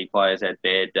lot of key players had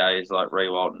bad days like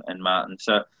Rewalt and Martin.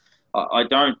 So I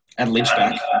don't... And Lynch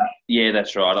back. Yeah,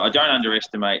 that's right. I don't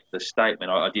underestimate the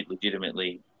statement. I did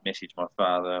legitimately message my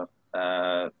father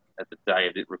at the day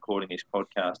of recording this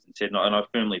podcast and said, and I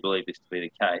firmly believe this to be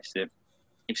the case, that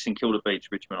if St Kilda beats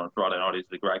Richmond on Friday night, it's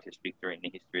the greatest victory in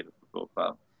the history of the football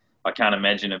club. I can't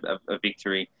imagine a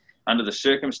victory under the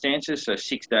circumstances. So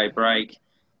 6-day break,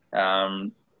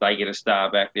 they get a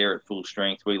star back there at full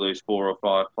strength. We lose 4 or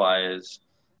 5 players.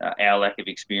 Our lack of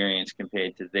experience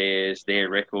compared to theirs, their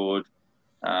record,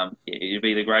 it'd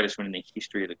be the greatest win in the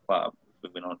history of the club if we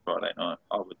win on Friday night,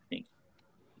 I would think.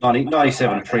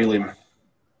 97 prelim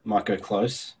might go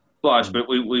close. Close, but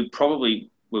we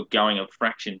probably were going a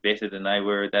fraction better than they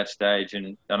were at that stage.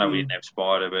 And I know we didn't have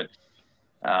Spider, but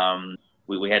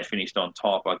we had finished on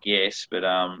top, I guess. But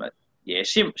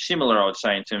similar, I would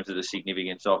say, in terms of the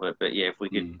significance of it. But yeah, if we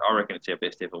could, I reckon it's our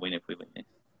best ever win if we win this.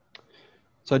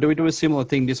 So do we do a similar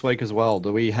thing this week as well?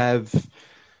 Do we have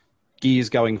gears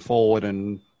going forward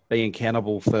and being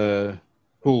accountable for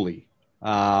Hooley?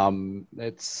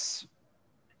 It's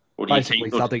or do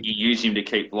you use him to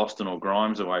keep Loston or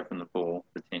Grimes away from the ball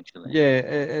potentially?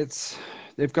 Yeah,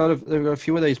 they've got a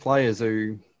few of these players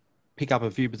who pick up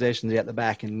a few possessions out the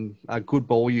back and are good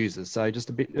ball users. So just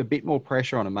a bit more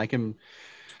pressure on them,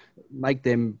 make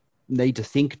them need to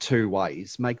think two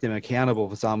ways, make them accountable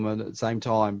for someone at the same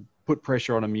time, put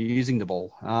pressure on them using the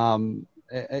ball.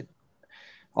 I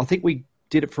think we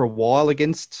did it for a while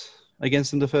against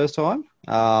them the first time.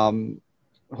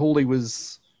 Hooley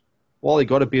was, while he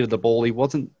got a bit of the ball, he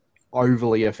wasn't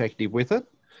overly effective with it.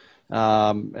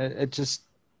 It just,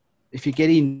 if you get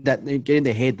in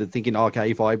their head, they're thinking,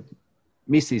 okay, if I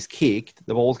miss this kick,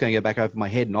 the ball's going to go back over my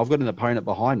head and I've got an opponent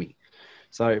behind me.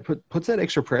 So it puts that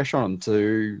extra pressure on them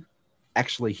to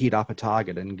actually hit up a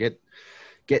target and get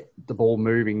the ball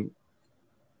moving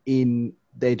in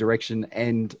their direction,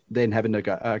 and then having to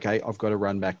go, okay, I've got to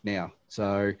run back now.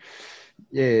 So,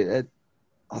 yeah,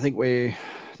 I think the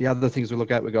other things we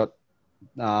look at, we've got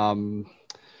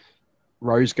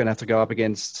Rose going to have to go up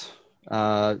against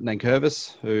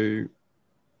Nankervis, who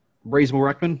reasonable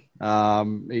ruckman.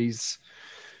 He's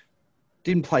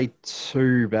didn't play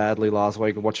too badly last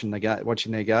week watching their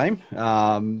game.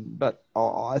 But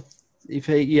if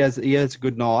he has a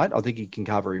good night, I think he can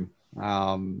cover him.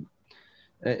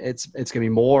 It's going to be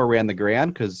more around the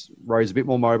ground because Rowe's a bit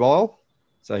more mobile,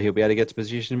 so he'll be able to get to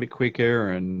position a bit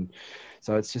quicker. And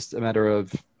so it's just a matter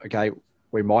of, okay,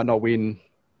 we might not win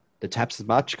the taps as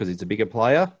much because he's a bigger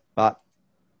player, but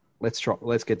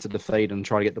let's get to the feed and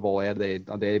try to get the ball out of there.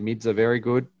 Their mids are very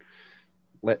good.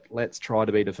 Let's try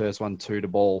to be the first one to the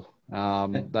ball.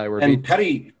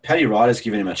 Paddy Ryder's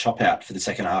given him a chop out for the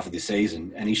second half of the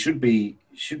season, and he should be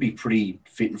pretty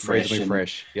fit and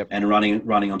fresh, yep. And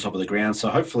running on top of the ground. So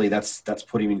hopefully that's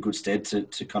put him in good stead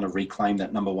to kind of reclaim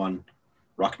that number one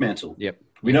ruck mantle. Yep.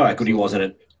 We know how good he was at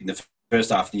it in the first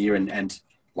half of the year and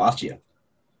last year.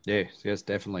 Yes,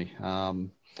 definitely.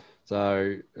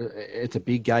 So it's a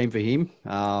big game for him.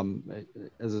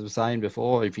 As I was saying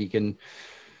before, if he can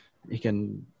be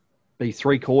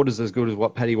 3/4 as good as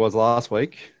what Paddy was last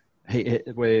week,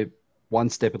 we're one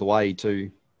step of the way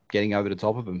to getting over the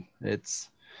top of him. It's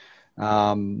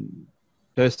the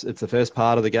first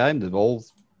part of the game. The ball,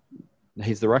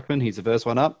 he's the ruckman. He's the first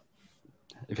one up.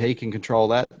 If he can control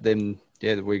that, then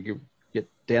we get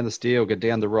down the Steele, get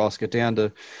down to Ross, get down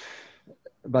to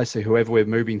basically whoever we're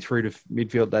moving through to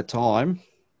midfield at that time.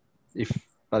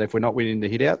 But if we're not winning the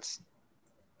hitouts,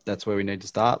 that's where we need to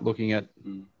start looking at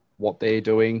what they're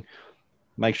doing.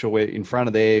 Make sure we're in front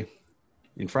of their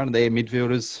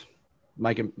midfielders.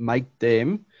 Make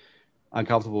them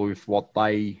uncomfortable with what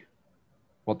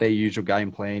their usual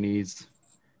game plan is.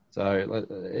 So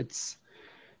it's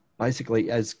basically,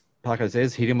 as Paco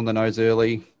says, hit him on the nose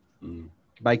early.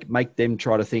 Make them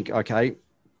try to think, okay,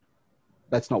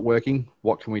 that's not working.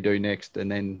 What can we do next?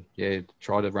 And then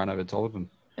try to run over the top of them.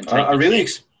 And I was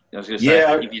going to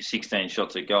say, give you 16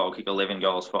 shots at goal, kick 11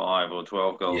 goals for 5 or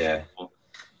 12 goals. Yeah.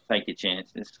 Take your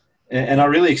chances. And I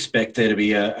really expect there to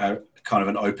be a kind of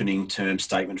an opening term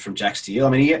statement from Jack Steele. I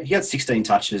mean, he had 16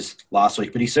 touches last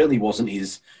week, but he certainly wasn't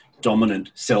his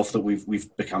dominant self that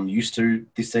we've become used to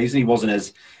this season. He wasn't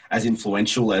as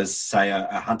influential as, say,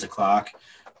 a Hunter Clark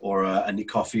or a Nick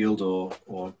Caulfield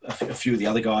or a few of the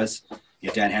other guys.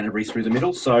 Dan Hanbury through the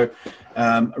middle. So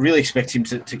I really expect him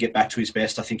to get back to his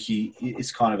best. I think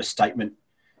it's kind of a statement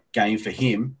game for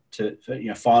him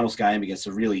finals game against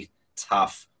a really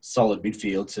tough, solid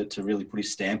midfield to really put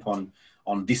his stamp on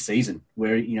this season,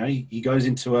 where he goes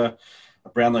into a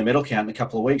Brownlow medal count in a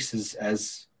couple of weeks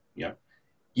as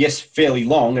yes, fairly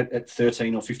long at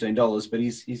 $13 or $15, but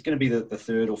he's going to be the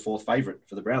third or fourth favourite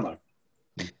for the Brownlow.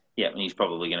 Yeah, and he's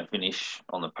probably going to finish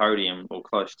on the podium or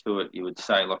close to it. You would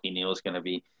say Lachie Neale's going to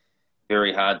be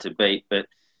very hard to beat. But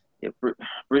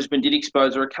Brisbane did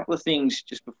expose her a couple of things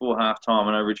just before halftime.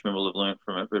 I know Richmond will have learnt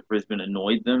from it, but Brisbane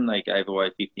annoyed them. They gave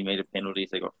away 50-metre penalties.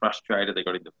 They got frustrated. They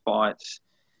got into fights.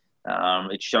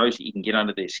 It shows that you can get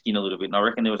under their skin a little bit. And I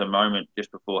reckon there was a moment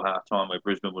just before halftime where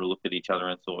Brisbane would have looked at each other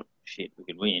and thought, shit, we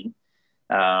could win.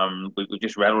 We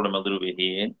just rattled them a little bit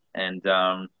here.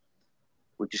 And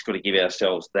we've just got to give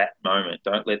ourselves that moment.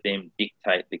 Don't let them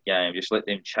dictate the game. Just let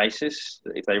them chase us.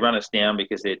 If they run us down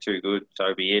because they're too good,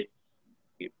 so be it.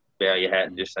 You bow your hat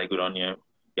and just say, good on you,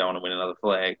 go on and win another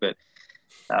flag. But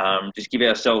just give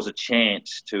ourselves a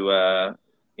chance to,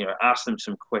 ask them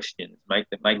some questions. Make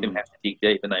them have to dig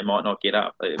deep, and they might not get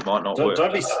up. It might not work.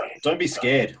 Don't be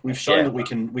scared. We've shown that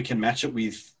we can match it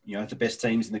with the best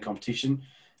teams in the competition.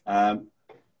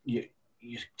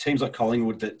 Teams like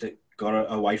Collingwood that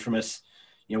got away from us.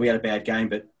 We had a bad game,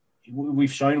 but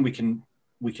we've shown we can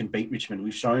beat Richmond.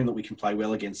 We've shown that we can play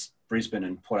well against Brisbane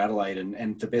and Port Adelaide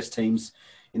and the best teams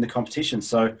in the competition.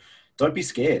 So don't be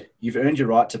scared. You've earned your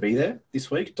right to be there this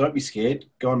week. Don't be scared.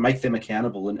 Go and make them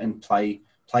accountable and play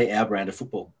our brand of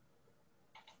football.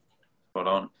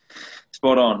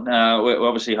 Spot on. We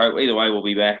obviously hope either way we'll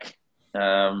be back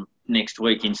next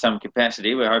week in some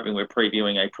capacity. We're hoping we're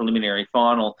previewing a preliminary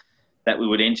final that we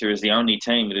would enter as the only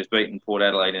team that has beaten Port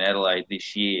Adelaide and Adelaide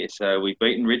this year. So we've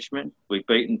beaten Richmond, we've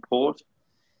beaten Port.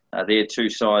 They're two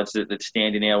sides that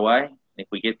stand in our way. If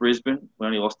we get Brisbane, we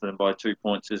only lost to them by 2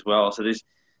 points as well. So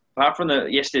apart from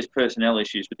there's personnel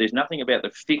issues, but there's nothing about the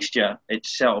fixture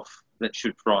itself that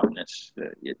should frighten us.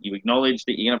 You acknowledge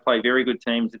that you're going to play very good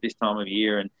teams at this time of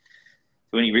year, and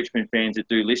to any Richmond fans that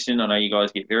do listen, I know you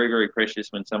guys get very, very precious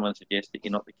when someone suggests that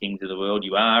you're not the kings of the world.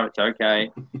 You are, it's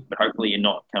okay, but hopefully you're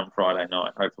not come Friday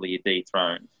night. Hopefully you're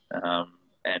dethroned,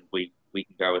 and we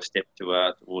can go a step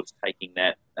towards taking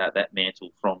that mantle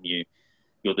from you.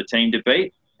 You're the team to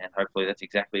beat, and hopefully that's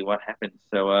exactly what happens.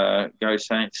 So go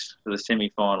Saints for the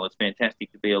semi-final. It's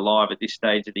fantastic to be alive at this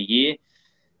stage of the year,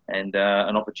 and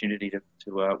an opportunity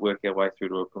to work our way through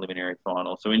to a preliminary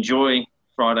final. So enjoy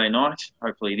Friday night.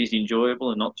 Hopefully it is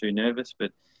enjoyable and not too nervous,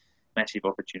 but massive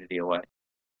opportunity away.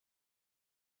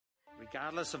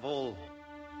 Regardless of all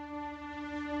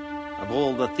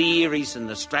the theories and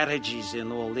the strategies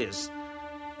in all this,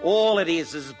 all it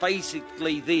is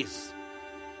basically this: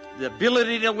 the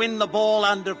ability to win the ball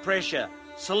under pressure,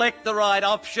 select the right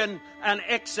option and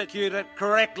execute it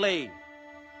correctly.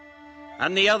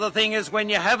 And the other thing is, when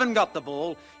you haven't got the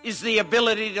ball, is the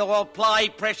ability to apply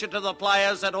pressure to the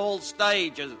players at all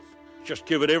stages. Just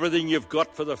give it everything you've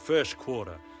got for the first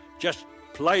quarter. Just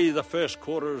play the first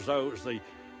quarter as though it was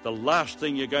the last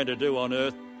thing you're going to do on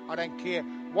earth. I don't care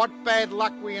what bad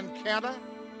luck we encounter,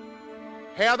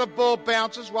 how the ball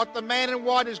bounces, what the man in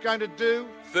white is going to do.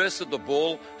 First at the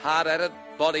ball, hard at it,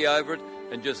 body over it,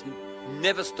 and just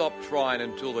never stop trying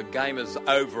until the game is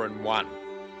over and won.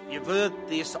 You've earned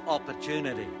this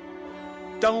opportunity.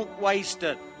 Don't waste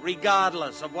it,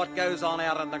 regardless of what goes on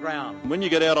out on the ground. When you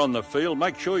get out on the field,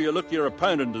 make sure you look your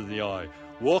opponent in the eye.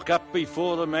 Walk up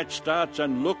before the match starts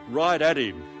and look right at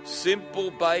him.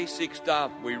 Simple, basic stuff.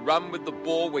 We run with the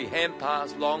ball, we hand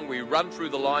pass long, we run through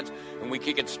the lines, and we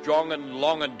kick it strong and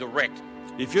long and direct.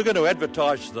 If you're going to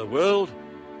advertise to the world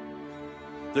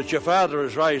that your father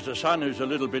has raised a son who's a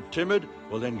little bit timid,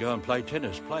 well then go and play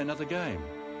tennis, play another game.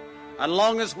 As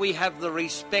long as we have the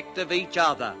respect of each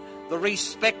other, the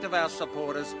respect of our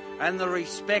supporters, and the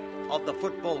respect of the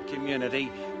football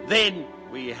community, then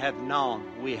we have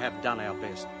done our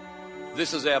best.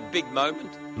 This is our big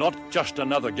moment. Not just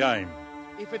another game.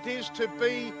 If it is to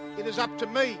be, it is up to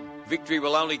me. Victory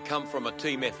will only come from a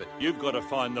team effort. You've got to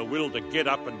find the will to get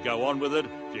up and go on with it.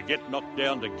 If you get knocked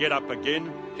down, to get up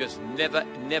again. Just never,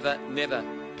 never, never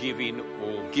give in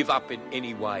or give up in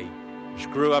any way.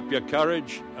 Screw up your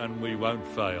courage and we won't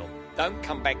fail. Don't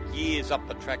come back years up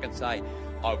the track and say,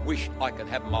 I wish I could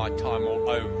have my time all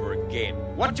over again.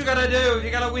 What you got to do,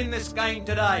 you got to win this game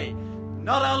today.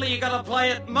 Not only you got to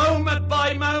play it moment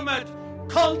by moment,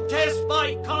 contest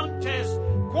by contest,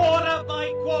 quarter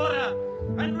by quarter,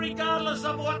 and regardless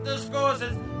of what the score is,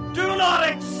 do not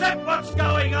accept what's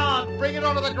going on. Bring it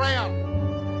onto the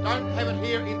ground. Don't have it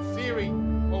here in theory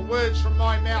or words from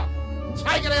my mouth.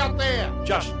 Take it out there.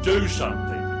 Just do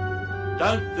something.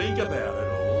 Don't think about it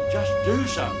all. Just do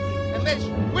something. And let's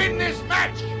win this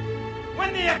match.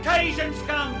 When the occasions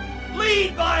come,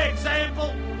 lead by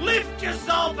example. Lift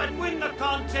yourself and win the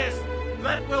contest.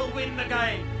 That will win the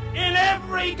game. In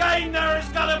every game there is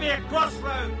going to be a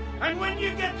crossroad. And when you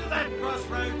get to that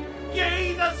crossroad, you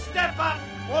either step up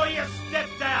or you step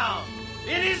down.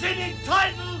 It is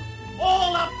entitled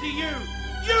all up to you.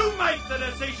 You make the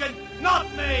decision, not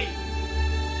me.